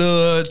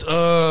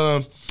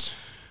little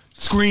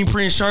screen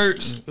print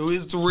shirts.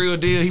 It's the real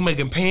deal. He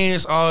making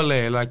pants, all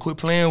that. Like, quit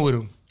playing with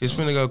him. It's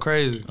finna go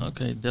crazy.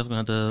 Okay, definitely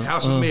have to.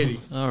 House of Medi.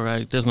 All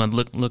right, definitely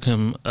have to look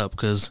him up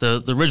because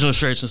the original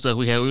shirts and stuff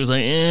we had, we was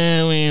like,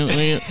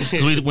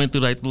 we went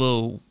through like the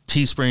little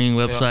Teespring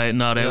website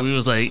and all that. Yeah. We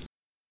was like,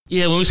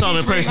 yeah, when we saw him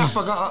in person.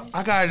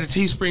 I got a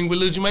Teespring with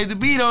Lil Jermaine the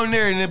Beat on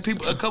there, and then I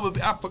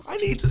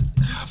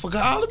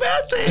forgot all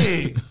about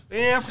that.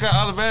 Man, I forgot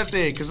all about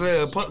that because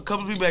a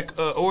couple of people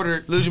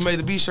ordered Lil Jermaine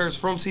the Beat shirts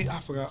from I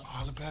forgot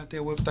all about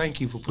that. Well, thank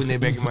you for putting that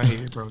back in my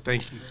head, bro.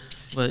 Thank you.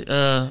 But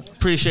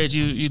appreciate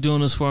you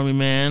doing this for me,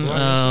 man.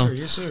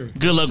 Yes, sir.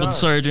 Good luck with the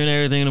surgery and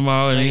everything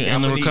tomorrow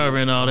and the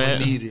recovery and all that.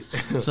 Need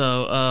it.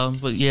 So,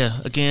 but yeah,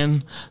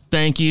 again,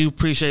 thank you.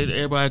 Appreciate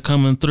everybody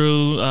coming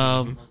through.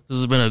 This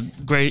has been a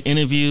great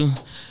interview.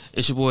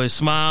 It's your boy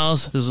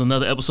Smiles. This is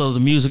another episode of the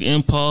Music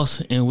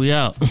Impulse, and we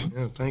out.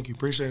 Yeah, thank you.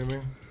 Appreciate it,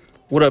 man.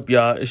 What up,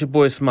 y'all? It's your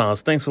boy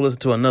Smiles. Thanks for listening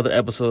to another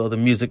episode of the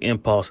Music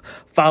Impulse.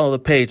 Follow the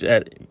page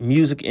at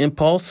Music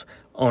Impulse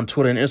on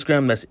Twitter and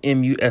Instagram. That's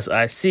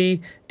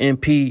MUSICMPULSE.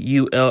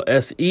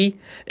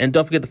 And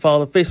don't forget to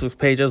follow the Facebook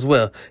page as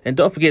well. And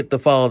don't forget to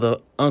follow the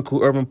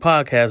Uncle Urban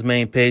Podcast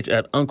main page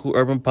at Uncle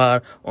Urban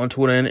Pod on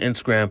Twitter and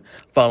Instagram.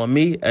 Follow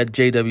me at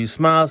JW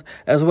Smiles,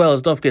 as well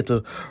as don't forget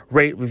to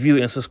rate,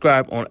 review, and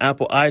subscribe on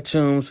Apple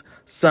iTunes,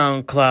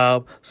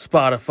 SoundCloud,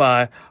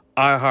 Spotify,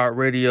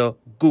 iHeartRadio,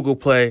 Google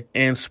Play,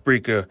 and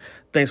Spreaker.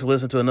 Thanks for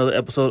listening to another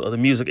episode of the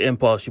Music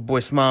Impulse. Your boy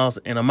Smiles,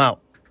 and I'm out.